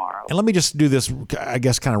out of tomorrow. And let me just do this, I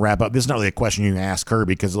guess, kind of wrap up. This is not really a question you can ask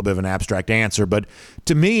Kirby because it's a little bit of an abstract answer. But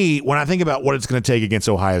to me, when I think about what it's going to take against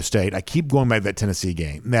Ohio State, I keep going back to that Tennessee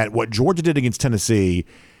game. That what Georgia did against Tennessee,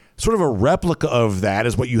 sort of a replica of that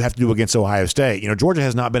is what you have to do against Ohio State. Georgia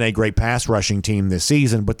has not been a great pass rushing team this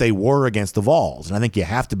season, but they were against the Vols. And I think you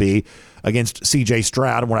have to be against C.J.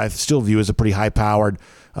 Stroud, and what I still view as a pretty high-powered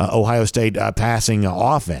Ohio State passing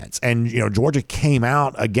offense. And, Georgia came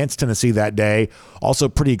out against Tennessee that day, also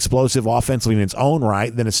pretty explosive offensively in its own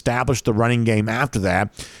right, then established the running game after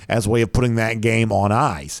that as a way of putting that game on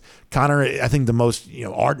ice. Connor, I think the most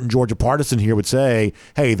ardent Georgia partisan here would say,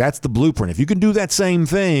 hey, that's the blueprint. If you can do that same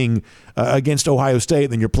thing against Ohio State,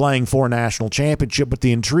 then you're playing for a national championship. But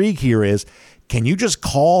the intrigue here is, can you just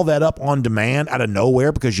call that up on demand out of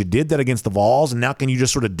nowhere because you did that against the Vols, and now can you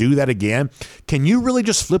just sort of do that again? Can you really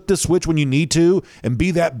just flip the switch when you need to and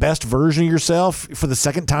be that best version of yourself for the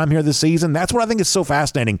second time here this season? That's what I think is so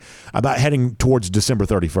fascinating about heading towards December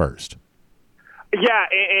 31st. Yeah,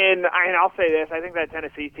 and I'll say this. I think that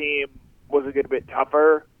Tennessee team was a good bit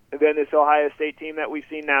tougher than this Ohio State team that we've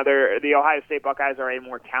seen now. The Ohio State Buckeyes are a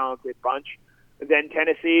more talented bunch than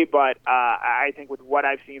Tennessee, but I think with what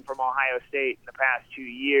I've seen from Ohio State in the past 2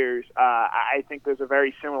 years, I think there's a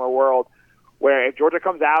very similar world where if Georgia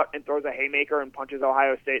comes out and throws a haymaker and punches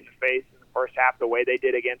Ohio State in the face in the first half the way they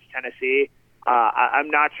did against Tennessee, I'm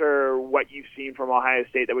not sure what you've seen from Ohio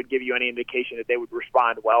State that would give you any indication that they would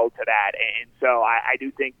respond well to that. And so I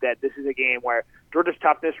do think that this is a game where Georgia's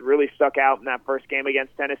toughness really stuck out in that first game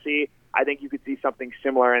against Tennessee. I think you could see something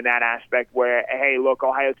similar in that aspect where, hey, look,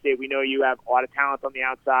 Ohio State, we know you have a lot of talent on the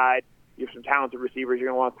outside. You have some talented receivers. You're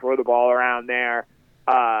going to want to throw the ball around there.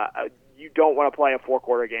 You don't want to play a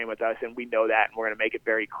four-quarter game with us, and we know that, and we're going to make it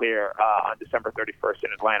very clear on December 31st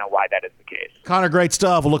in Atlanta why that is the case. Connor, great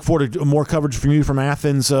stuff. We'll look forward to more coverage from you from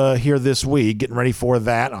Athens here this week. Getting ready for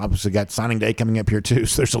that. Obviously got signing day coming up here, too,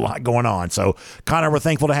 so there's a lot going on. So, Connor, we're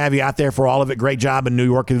thankful to have you out there for all of it. Great job in New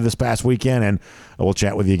York this past weekend, and we'll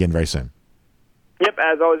chat with you again very soon. Yep,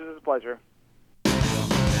 as always, it's a pleasure.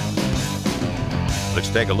 Let's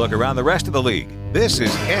take a look around the rest of the league. This is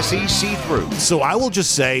SEC Through. So I will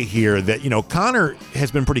just say here that, Connor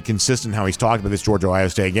has been pretty consistent how he's talked about this Georgia-Ohio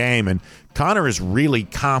State game, and Connor is really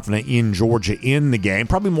confident in Georgia in the game,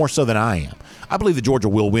 probably more so than I am. I believe that Georgia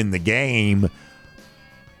will win the game,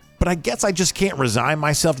 but I guess I just can't resign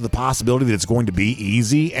myself to the possibility that it's going to be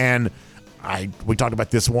easy, and we talked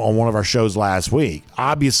about this on one of our shows last week.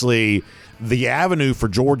 Obviously, the avenue for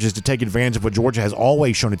Georgia is to take advantage of what Georgia has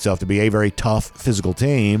always shown itself to be, a very tough physical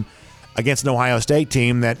team, against an Ohio State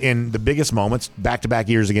team that in the biggest moments, back-to-back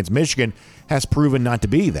years against Michigan, has proven not to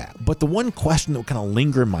be that. But the one question that will kind of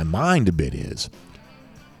linger in my mind a bit is,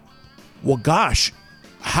 well, gosh,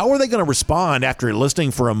 how are they going to respond after listening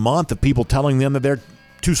for a month of people telling them that they're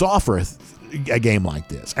too soft for a game like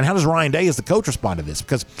this? And how does Ryan Day as the coach respond to this?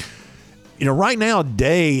 Because right now,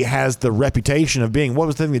 Day has the reputation of being, what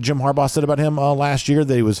was the thing that Jim Harbaugh said about him last year?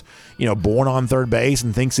 That he was, born on third base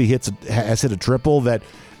and thinks he has hit a triple. That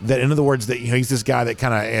in other words, that he's this guy that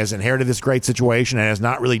kind of has inherited this great situation and has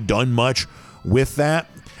not really done much with that.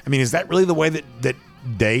 I mean, is that really the way that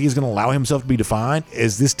Day is going to allow himself to be defined?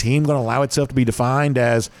 Is this team going to allow itself to be defined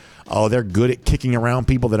as, oh, they're good at kicking around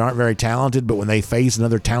people that aren't very talented, but when they face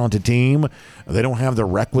another talented team, they don't have the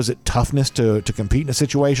requisite toughness to compete in a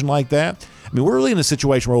situation like that? I mean, we're really in a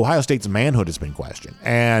situation where Ohio State's manhood has been questioned,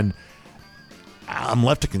 and I'm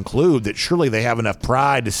left to conclude that surely they have enough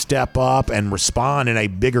pride to step up and respond in a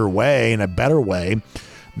bigger way, in a better way,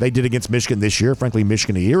 they did against Michigan this year, frankly,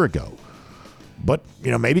 Michigan a year ago. But,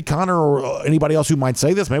 maybe Connor or anybody else who might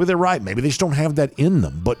say this, maybe they're right. Maybe they just don't have that in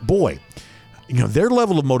them. But, boy, their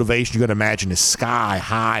level of motivation, you got to imagine, is sky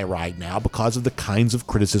high right now because of the kinds of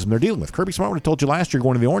criticism they're dealing with. Kirby Smart would have told you last year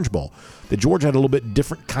going to the Orange Bowl that Georgia had a little bit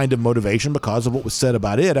different kind of motivation because of what was said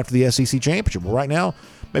about it after the SEC championship. Well, right now,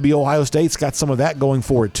 maybe Ohio State's got some of that going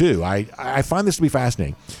for it, too. I find this to be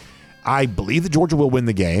fascinating. I believe that Georgia will win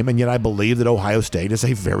the game, and yet I believe that Ohio State is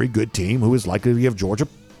a very good team who is likely to give Georgia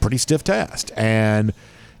pretty stiff test, and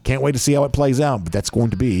can't wait to see how it plays out. But that's going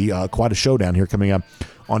to be quite a showdown here coming up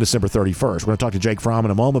on December 31st. We're going to talk to Jake Fromm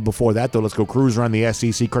in a moment. Before that, though, let's go cruise around the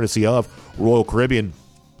SEC courtesy of Royal Caribbean.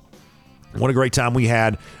 What a great time we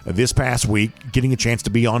had this past week getting a chance to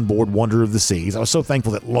be on board Wonder of the Seas. I was so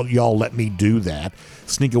thankful that y'all let me do that.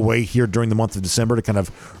 Sneak away here during the month of December to kind of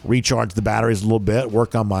recharge the batteries a little bit,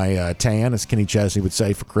 work on my tan, as Kenny Chesney would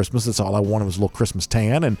say, for Christmas. That's all I wanted was a little Christmas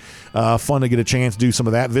tan, and fun to get a chance to do some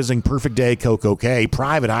of that, visiting Perfect Day Coco Cay,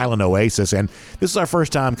 private island oasis. And this is our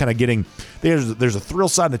first time kind of getting, there's a thrill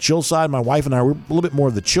side and a chill side. My wife and I were a little bit more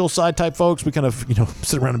of the chill side type folks. We kind of,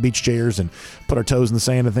 sit around in beach chairs and put our toes in the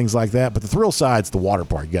sand and things like that. But the thrill side's the water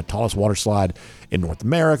park. You got tallest water slide in North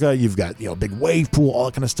America. You've got big wave pool, all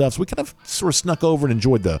that kind of stuff. So we kind of sort of snuck over and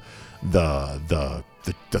enjoyed the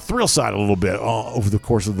the thrill side a little bit over the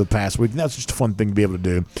course of the past week. And that's just a fun thing to be able to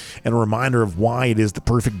do, and a reminder of why it is the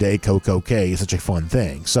perfect day Coco K is such a fun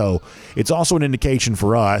thing. So it's also an indication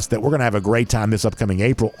for us that we're going to have a great time this upcoming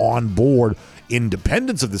April on board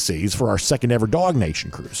Independence of the Seas for our second ever Dog Nation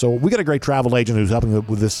cruise. So we got a great travel agent who's helping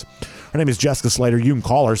with this. Her name is Jessica Slater. You can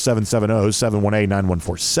call her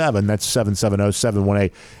 770-718-9147. That's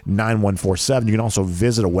 770-718-9147. You can also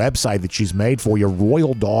visit a website that she's made for you,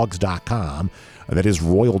 royaldogs.com. That is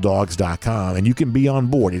royaldogs.com, and you can be on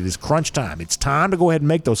board. It is crunch time. It's time to go ahead and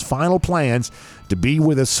make those final plans to be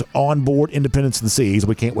with us on board Independence of the Seas.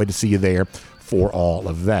 We can't wait to see you there for all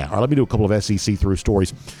of that. All right, let me do a couple of SEC through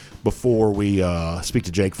stories before we speak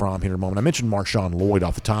to Jake Fromm here in a moment. I mentioned Marshawn Lloyd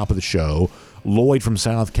off the top of the show. Lloyd from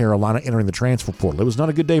South Carolina entering the transfer portal. It was not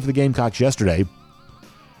a good day for the Gamecocks yesterday,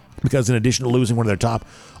 because in addition to losing one of their top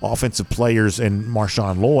offensive players in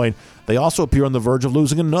Marshawn Lloyd, they also appear on the verge of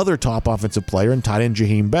losing another top offensive player in tight end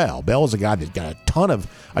Jaheim Bell. Bell is a guy that got a ton of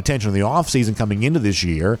attention in the offseason coming into this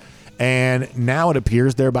year, and now it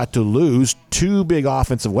appears they're about to lose two big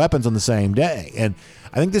offensive weapons on the same day. And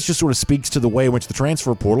I think this just sort of speaks to the way in which the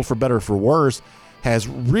transfer portal, for better or for worse, has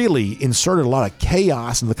really inserted a lot of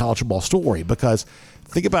chaos in the college football story, because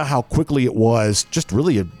think about how quickly it was just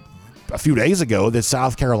really a few days ago that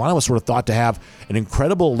South Carolina was sort of thought to have an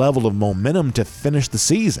incredible level of momentum to finish the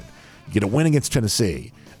season. You get a win against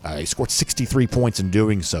Tennessee. You scored 63 points in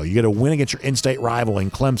doing so. You get a win against your in-state rival in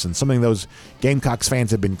Clemson, something those Gamecocks fans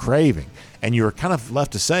have been craving. And you're kind of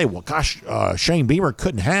left to say, well, gosh, Shane Beamer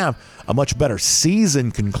couldn't have a much better season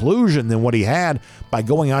conclusion than what he had by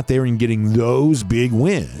going out there and getting those big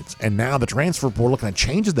wins. And now the transfer portal kind of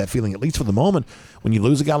changes that feeling, at least for the moment. When you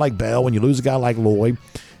lose a guy like Bell, when you lose a guy like Lloyd,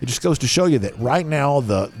 it just goes to show you that right now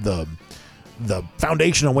the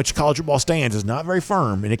foundation on which college football stands is not very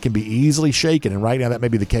firm, and it can be easily shaken. And right now that may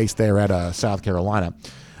be the case there at South Carolina.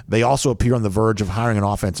 They also appear on the verge of hiring an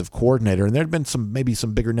offensive coordinator, and there have been maybe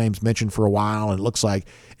some bigger names mentioned for a while, and it looks like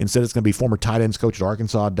instead it's going to be former tight ends coach at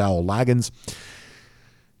Arkansas, Dowell Lagans.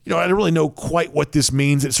 I don't really know quite what this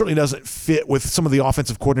means. It certainly doesn't fit with some of the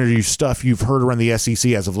offensive coordinator stuff you've heard around the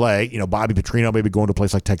SEC as of late. Bobby Petrino maybe going to a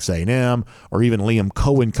place like Texas A&M, or even Liam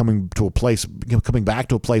Cohen coming back to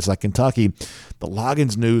a place like Kentucky. The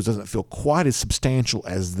Lagans news doesn't feel quite as substantial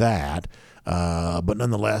as that. But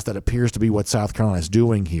nonetheless, that appears to be what South Carolina is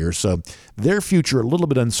doing here. So their future a little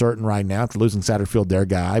bit uncertain right now after losing Satterfield, their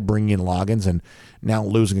guy, bringing in Lagans, and now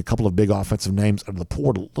losing a couple of big offensive names out of the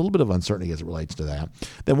portal. A little bit of uncertainty as it relates to that.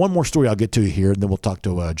 Then one more story I'll get to here, and then we'll talk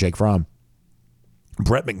to Jake Fromm.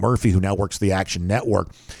 Brett McMurphy, who now works for the Action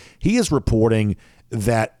Network, he is reporting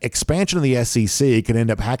that expansion of the SEC could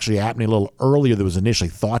end up actually happening a little earlier than was initially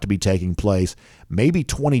thought to be taking place, maybe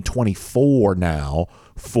 2024 now,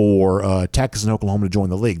 for Texas and Oklahoma to join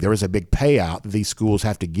the league. There is a big payout that these schools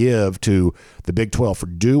have to give to the Big 12 for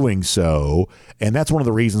doing so, and that's one of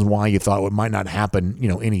the reasons why you thought it might not happen,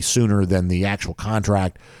 any sooner than the actual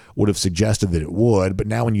contract would have suggested that it would. But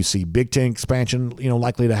now when you see Big 10 expansion,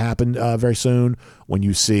 likely to happen very soon, when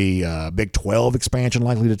you see Big 12 expansion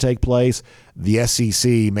likely to take place, the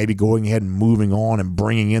SEC maybe going ahead and moving on and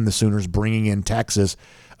bringing in the Sooners, bringing in Texas,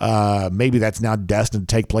 maybe that's now destined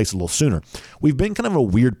to take place a little sooner. We've been kind of in a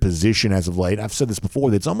weird position as of late. I've said this before,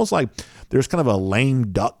 that it's almost like there's kind of a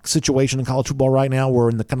lame duck situation in college football right now. We're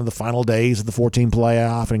in the kind of the final days of the 14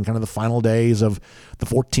 playoff and kind of the final days of the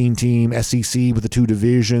 14-team SEC with the two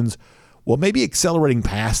divisions. Well, maybe accelerating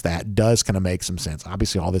past that does kind of make some sense.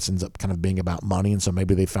 Obviously, all this ends up kind of being about money, and so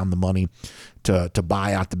maybe they found the money to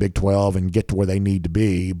buy out the Big 12 and get to where they need to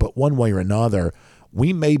be. But one way or another,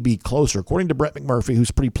 we may be closer, according to Brett McMurphy,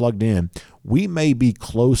 who's pretty plugged in, we may be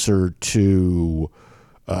closer to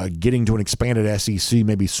getting to an expanded SEC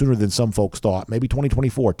maybe sooner than some folks thought. Maybe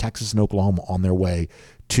 2024, Texas and Oklahoma on their way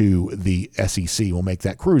to the SEC. We'll make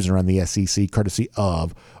that cruise around the SEC courtesy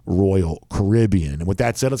of Royal Caribbean. And with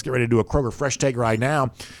that said, let's get ready to do a Kroger Fresh Take right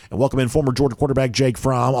now and welcome in former Georgia quarterback Jake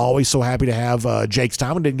Fromm. Always so happy to have Jake's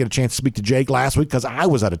time. I didn't get a chance to speak to Jake last week because I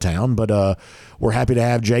was out of town, but we're happy to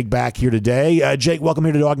have Jake back here today. Jake, welcome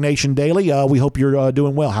here to Dog Nation Daily. We hope you're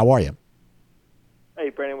doing well. How are you? Hey,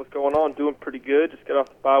 Brandon, what's going on? Doing pretty good. Just got off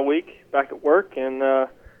the bye week, back at work, and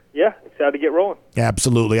excited to get rolling.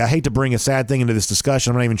 Absolutely. I hate to bring a sad thing into this discussion.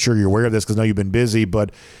 I'm not even sure you're aware of this because I know you've been busy,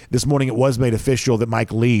 but this morning it was made official that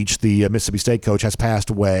Mike Leach, the Mississippi State coach, has passed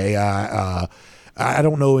away. I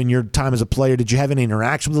don't know, in your time as a player, did you have any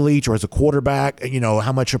interaction with Leach or as a quarterback?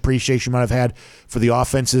 How much appreciation you might have had for the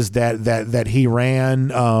offenses that he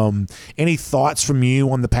ran? Any thoughts from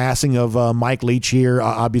you on the passing of Mike Leach here?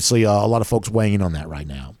 Obviously, a lot of folks weighing in on that right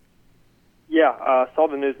now. Yeah, saw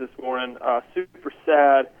the news this morning. Super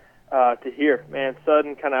sad. to hear. Man,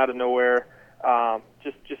 sudden, kind of out of nowhere.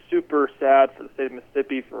 Just super sad for the state of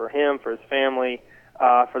Mississippi, for him, for his family,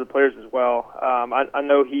 for the players as well. I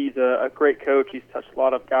know he's a great coach. He's touched a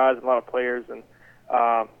lot of guys, a lot of players, and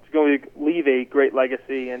he's going to leave a great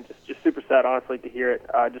legacy. And just super sad, honestly, to hear it,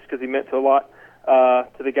 just because he meant to a lot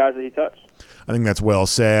to the guys that he touched. I think that's well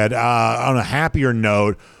said. On a happier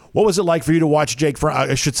note, what was it like for you to watch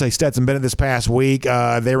Stetson Bennett this past week?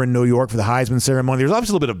 They were in New York for the Heisman ceremony. There's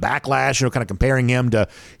obviously a little bit of backlash, kind of comparing him to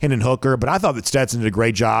Hendon Hooker, but I thought that Stetson did a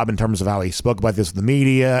great job in terms of how he spoke about this with the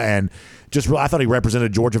media, and I thought he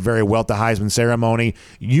represented Georgia very well at the Heisman ceremony.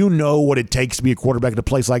 You know what it takes to be a quarterback at a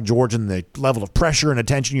place like Georgia and the level of pressure and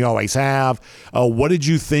attention you always have. What did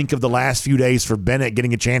you think of the last few days for Bennett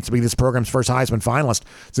getting a chance to be this program's first Heisman finalist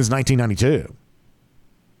since 1992?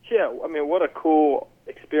 Yeah, I mean, what a cool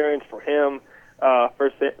experience for him,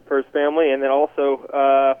 for his family, and then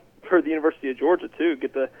also for the University of Georgia too.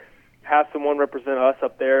 Get to have someone represent us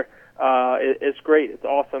up there. It's great. It's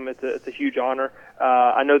awesome. It's a huge honor.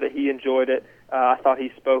 I know that he enjoyed it. I thought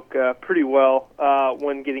he spoke pretty well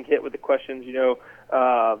when getting hit with the questions,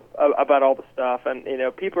 about all the stuff. And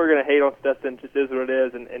people are going to hate on Stetson. Just is what it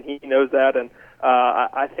is, and he knows that. And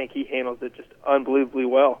I think he handles it just unbelievably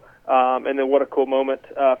well. And then what a cool moment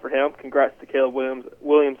for him. Congrats to Caleb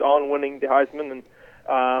Williams on winning the Heisman. And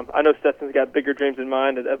I know Stetson's got bigger dreams in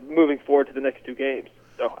mind of moving forward to the next two games.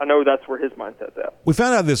 So I know that's where his mindset's at. We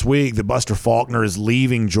found out this week that Buster Faulkner is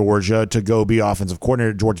leaving Georgia to go be offensive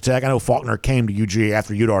coordinator at Georgia Tech. I know Faulkner came to UGA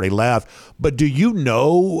after you'd already left, but do you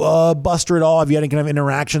know Buster at all? Have you had any kind of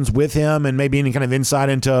interactions with him and maybe any kind of insight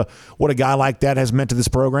into what a guy like that has meant to this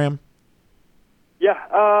program? Yeah,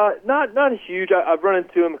 not huge. I've run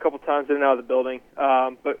into him a couple times in and out of the building,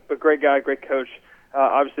 but great guy, great coach.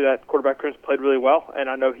 Obviously, that quarterback room's played really well,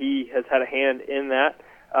 and I know he has had a hand in that.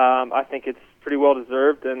 I think it's pretty well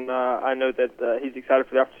deserved, and I know that he's excited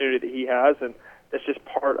for the opportunity that he has, and that's just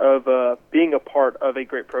part of being a part of a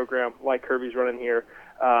great program like Kirby's running here.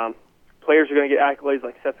 Players are going to get accolades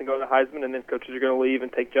like Stetson going to Heisman, and then coaches are going to leave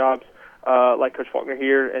and take jobs like Coach Faulkner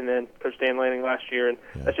here, and then Coach Dan Lanning last year, and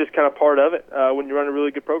that's just kind of part of it when you run a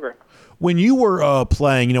really good program. When you were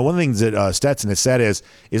playing, one of the things that Stetson has said is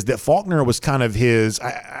that Faulkner was kind of his.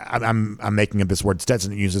 I'm making up this word.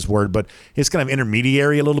 Stetson didn't use this word, but his kind of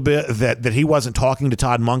intermediary a little bit. That he wasn't talking to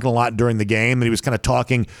Todd Monken a lot during the game. That he was kind of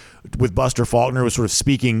talking with Buster Faulkner, was sort of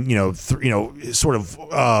speaking, sort of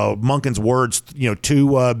Monken's words,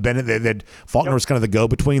 to Bennett. That Faulkner was kind of the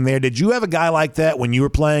go-between there. Did you have a guy like that when you were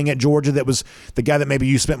playing at Georgia? That was the guy that maybe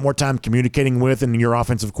you spent more time communicating with, and your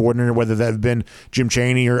offensive coordinator, whether that had been Jim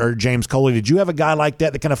Chaney or James Coley. Did you have a guy like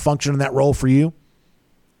that kind of functioned in that role for you?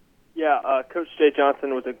 Yeah, Coach Jay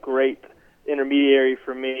Johnson was a great intermediary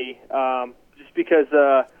for me, just because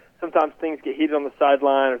sometimes things get heated on the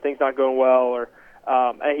sideline or things not going well, or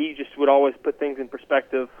and he just would always put things in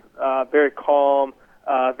perspective, very calm,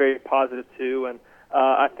 very positive too, and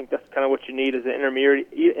I think that's kind of what you need as an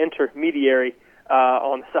intermediary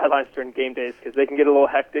on the sidelines during game days, because they can get a little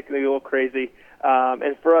hectic and they get a little crazy.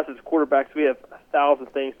 And for us as quarterbacks, we have 1,000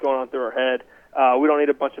 things going on through our head. We don't need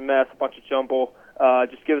a bunch of mess, a bunch of jumble.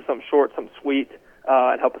 Just give us something short, something sweet,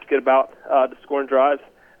 and help us get about the scoring drives.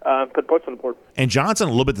 Put points on the board. And Johnson, a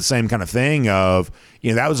little bit the same kind of thing of,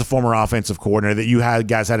 that was a former offensive coordinator that you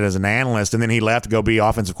guys had it as an analyst, and then he left to go be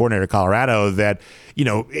offensive coordinator at Colorado. That,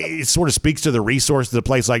 it sort of speaks to the resources a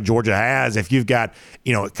place like Georgia has. If you've got,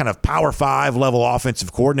 kind of Power 5 level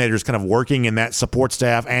offensive coordinators kind of working in that support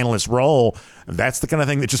staff analyst role, that's the kind of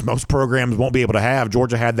thing that just most programs won't be able to have.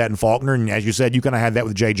 Georgia had that in Faulkner, and as you said, you kind of had that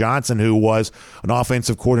with Jay Johnson, who was an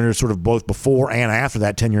offensive coordinator sort of both before and after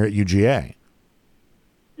that tenure at UGA.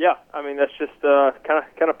 Yeah, I mean, that's just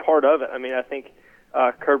kind of part of it. I mean, I think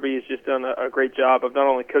Kirby has just done a great job of not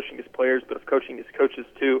only coaching his players, but of coaching his coaches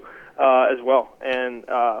too as well. And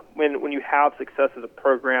when you have success as a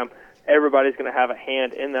program, everybody's going to have a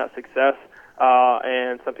hand in that success.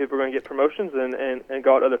 And some people are going to get promotions and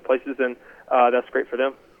go out other places, and that's great for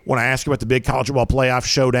them. Want to ask you about the big college football playoff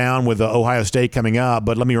showdown with Ohio State coming up,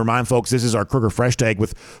 but let me remind folks, this is our Kroger Fresh Take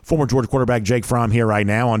with former Georgia quarterback Jake Fromm here right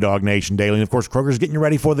now on Dog Nation Daily. And, of course, Kroger's getting you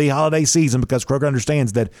ready for the holiday season, because Kroger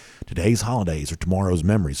understands that today's holidays are tomorrow's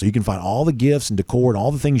memories. So you can find all the gifts and decor and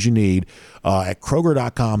all the things you need at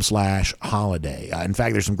Kroger.com/holiday. In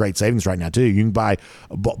fact, there's some great savings right now, too. You can buy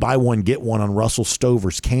one, get one on Russell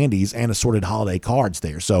Stover's candies and assorted holiday cards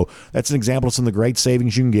there. So that's an example of some of the great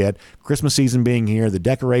savings you can get. Christmas season being here, the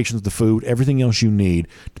decorations decorations, the food, everything else you need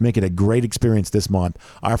to make it a great experience this month.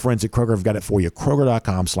 Our friends at Kroger have got it for you.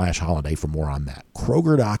 Kroger.com/holiday for more on that.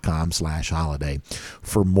 Kroger.com/holiday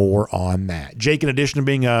for more on that. Jake, in addition to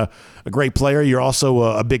being a great player, you're also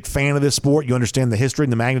a big fan of this sport. You understand the history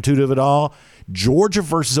and the magnitude of it all. Georgia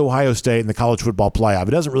versus Ohio State in the college football playoff.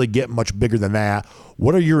 It doesn't really get much bigger than that.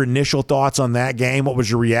 What are your initial thoughts on that game? What was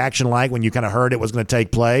your reaction like when you kind of heard it was going to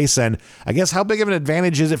take place? And I guess how big of an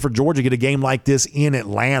advantage is it for Georgia to get a game like this in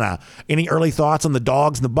Atlanta? Any early thoughts on the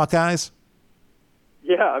Dogs and the Buckeyes?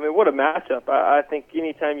 Yeah, I mean, what a matchup. I think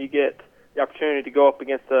anytime you get the opportunity to go up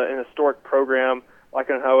against an historic program like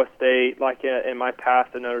an Ohio State, like in my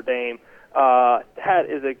past at Notre Dame, that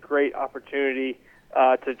is a great opportunity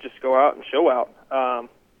to just go out and show out.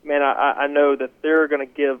 Man, I know that they're going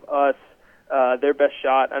to give us their best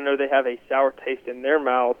shot. I know they have a sour taste in their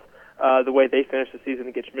mouths the way they finished the season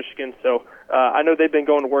against Michigan. So I know they've been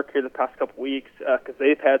going to work here the past couple weeks because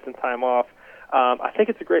they've had some time off. I think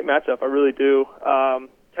it's a great matchup. I really do.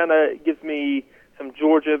 Kind of gives me some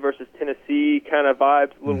Georgia versus Tennessee kind of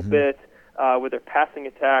vibes a little bit with their passing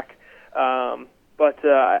attack. But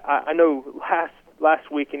I know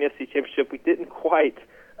last week in the SEC Championship we didn't quite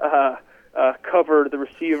cover the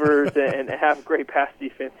receivers and have great pass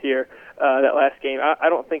defense here that last game. I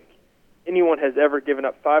don't think anyone has ever given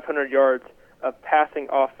up 500 yards of passing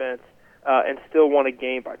offense and still won a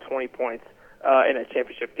game by 20 points in a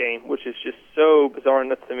championship game, which is just so bizarre and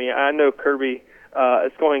nuts to me. I know Kirby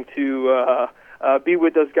is going to be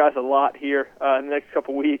with those guys a lot here in the next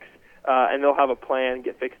couple weeks, and they'll have a plan,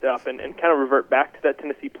 get fixed up, and kind of revert back to that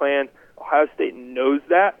Tennessee plan. Ohio State knows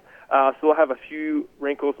that, so they'll have a few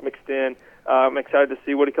wrinkles mixed in. I'm excited to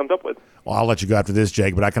see what he comes up with. Well, I'll let you go after this,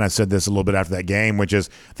 Jake, but I kind of said this a little bit after that game, which is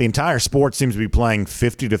the entire sport seems to be playing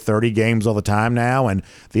 50 to 30 games all the time now, and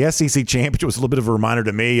the SEC Championship was a little bit of a reminder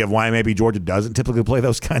to me of why maybe Georgia doesn't typically play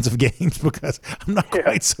those kinds of games, because I'm not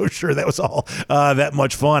quite so sure that was all that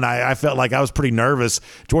much fun. I felt like I was pretty nervous.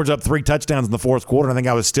 Georgia up 3 touchdowns in the fourth quarter, and I think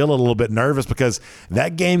I was still a little bit nervous because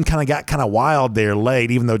that game kind of got kind of wild there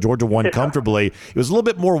late, even though Georgia won comfortably. It was a little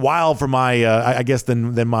bit more wild for my, I guess,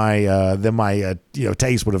 than my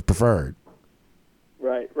taste would have preferred.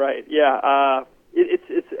 Right. Yeah.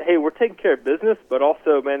 It's hey, we're taking care of business, but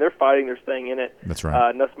also, man, they're fighting. They're staying in it. That's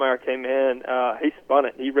right. Nussmeier came in. He spun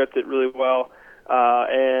it. He ripped it really well.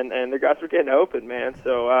 And their guys were getting open, man.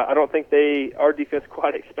 So I don't think our defense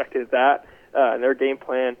quite expected that in their game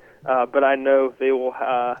plan. But I know they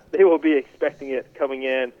will be expecting it coming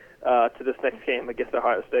in to this next game against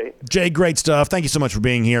Ohio State. Jay, great stuff. Thank you so much for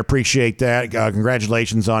being here. Appreciate that.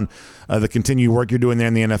 Congratulations on the continued work you're doing there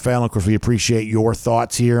in the NFL. And of course, we appreciate your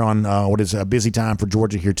thoughts here on what is a busy time for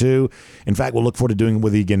Georgia here, too. In fact, we'll look forward to doing it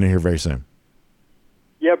with you again here very soon.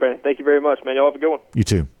 Yeah, Brandon. Thank you very much, man. Y'all have a good one. You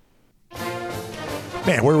too.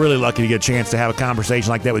 Man, we're really lucky to get a chance to have a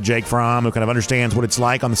conversation like that with Jake Fromm, who kind of understands what it's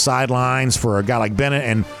like on the sidelines for a guy like Bennett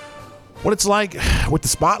and what it's like with the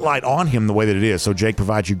spotlight on him the way that it is. So Jake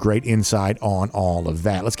provides you great insight on all of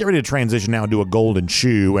that. Let's get ready to transition now and do a golden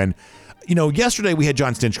shoe. And, yesterday we had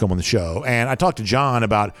John Stinchcomb on the show, and I talked to John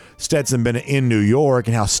about Stetson Bennett in New York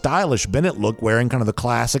and how stylish Bennett looked wearing kind of the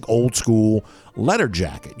classic old school leather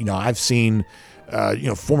jacket. I've seen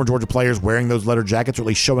former Georgia players wearing those leather jackets, or at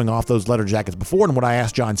least showing off those leather jackets before. And what I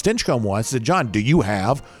asked John Stinchcomb was, I said, John, do you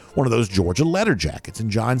have one of those Georgia leather jackets?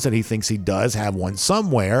 And John said he thinks he does have one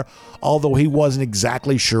somewhere, although he wasn't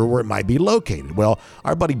exactly sure where it might be located. Well,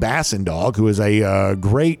 our buddy Bassendog, who is a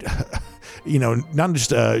great not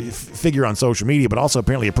just a figure on social media, but also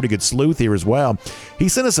apparently a pretty good sleuth here as well. He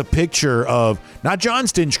sent us a picture of not John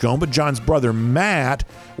Stinchcomb, but John's brother Matt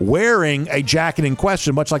wearing a jacket in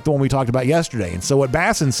question, much like the one we talked about yesterday. And so what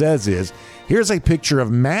Basson says is, here's a picture of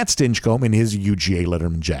Matt Stinchcomb in his UGA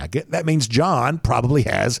Letterman jacket. That means John probably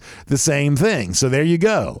has the same thing. So there you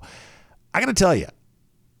go. I got to tell you,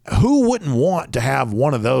 who wouldn't want to have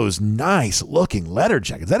one of those nice-looking leather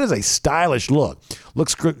jackets? That is a stylish look.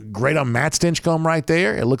 Looks great on Matt Stinchcomb right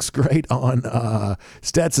there. It looks great on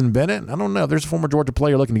Stetson Bennett. I don't know. There's a former Georgia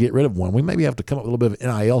player looking to get rid of one. We maybe have to come up with a little bit of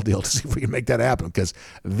an NIL deal to see if we can make that happen, because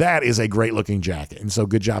that is a great-looking jacket. And so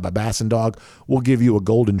good job by Bassendog. We'll give you a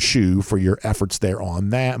golden shoe for your efforts there on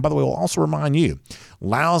that. And by the way, we'll also remind you,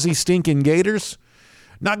 lousy, stinking Gators,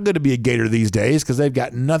 not good to be a Gator these days, because they've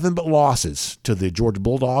got nothing but losses to the Georgia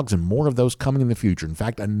Bulldogs, and more of those coming in the future. In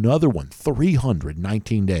fact, another one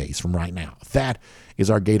 319 days from right now. That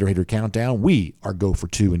is our Gator Hater Countdown. We are Go for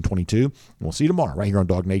 2 in 22. And we'll see you tomorrow right here on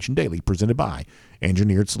Dog Nation Daily, presented by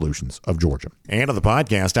Engineered Solutions of Georgia. And on the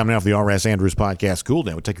podcast, time now for the R.S. Andrews Podcast Cool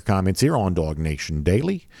Down. We'll take your comments here on Dog Nation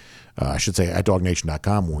Daily. I should say at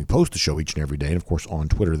dognation.com when we post the show each and every day, and of course on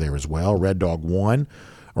Twitter there as well. Red Dog 1.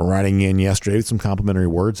 writing in yesterday with some complimentary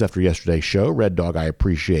words after yesterday's show. Red Dog, I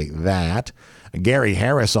appreciate that. Gary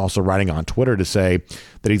Harris also writing on Twitter to say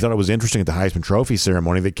that he thought it was interesting at the Heisman Trophy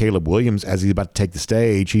ceremony that Caleb Williams, as he's about to take the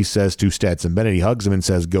stage, he says to Stetson Bennett, he hugs him and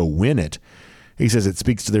says, "Go win it." He says it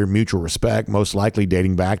speaks to their mutual respect, most likely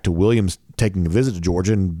dating back to Williams taking a visit to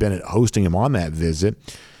Georgia and Bennett hosting him on that visit.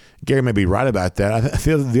 Gary may be right about that.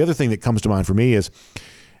 The other thing that comes to mind for me is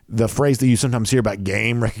the phrase that you sometimes hear about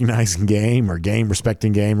game recognizing game or game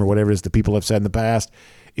respecting game or whatever it is that people have said in the past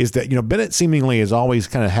is that, Bennett seemingly is always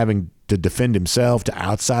kind of having to defend himself to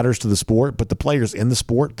outsiders to the sport, but the players in the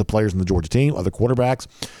sport, the players in the Georgia team, other quarterbacks,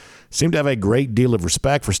 seem to have a great deal of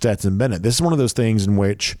respect for Stetson Bennett. This is one of those things in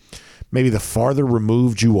which maybe the farther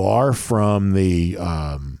removed you are from the,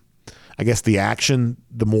 the action,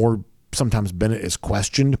 the more sometimes Bennett is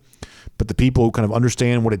questioned. But the people who kind of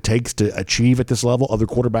understand what it takes to achieve at this level, other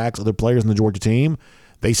quarterbacks, other players in the Georgia team,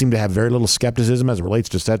 they seem to have very little skepticism as it relates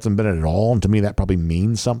to Stetson Bennett at all. And to me, that probably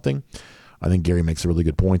means something. I think Gary makes a really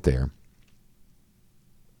good point there.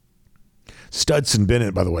 Studson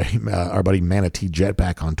Bennett, by the way, our buddy Manatee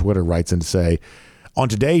Jetpack on Twitter writes in to say, on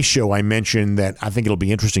today's show, I mentioned that I think it'll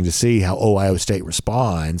be interesting to see how Ohio State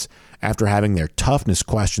responds after having their toughness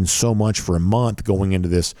questioned so much for a month going into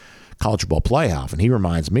this college football playoff. And he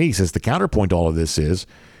reminds me, he says the counterpoint to all of this is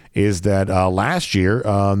that last year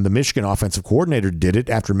the Michigan offensive coordinator did it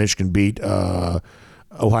after Michigan beat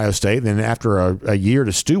Ohio State. Then after a year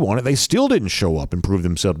to stew on it, they still didn't show up and prove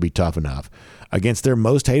themselves to be tough enough against their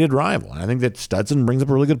most hated rival. And I think that Studson brings up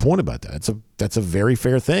a really good point about that. That's a very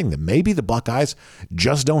fair thing, that maybe the Buckeyes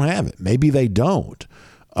just don't have it. Maybe they don't.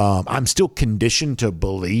 I'm still conditioned to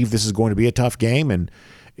believe this is going to be a tough game, and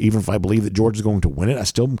even if I believe that Georgia's going to win it, I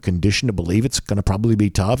still am conditioned to believe it's going to probably be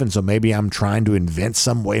tough. And so maybe I'm trying to invent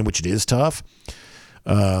some way in which it is tough.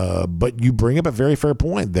 But you bring up a very fair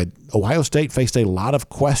point that Ohio State faced a lot of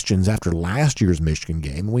questions after last year's Michigan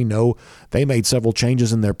game. We know they made several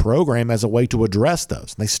changes in their program as a way to address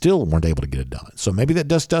those, and they still weren't able to get it done. So maybe that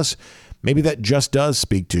just does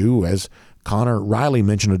speak to, as Connor Riley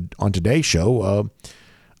mentioned on today's show,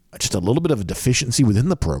 just a little bit of a deficiency within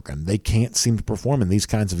the program. They can't seem to perform in these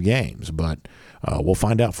kinds of games, but we'll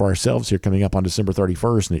find out for ourselves here coming up on December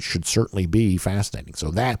 31st, and it should certainly be fascinating.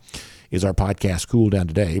 So that is our podcast Cool Down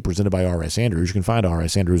today, presented by R.S. Andrews. You can find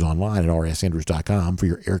R.S. Andrews online at rsandrews.com for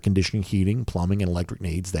your air conditioning, heating, plumbing, and electric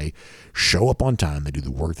needs. They show up on time. They do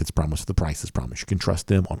the work that's promised, the price that's promised. You can trust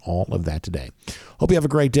them on all of that today. Hope you have a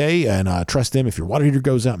great day, and trust them. If your water heater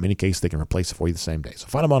goes out, in any case, they can replace it for you the same day. So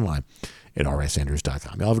find them online at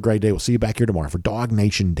rsandrews.com. Y'all have a great day. We'll see you back here tomorrow for Dog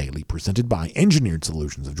Nation Daily, presented by Engineered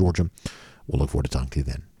Solutions of Georgia. We'll look forward to talking to you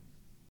then.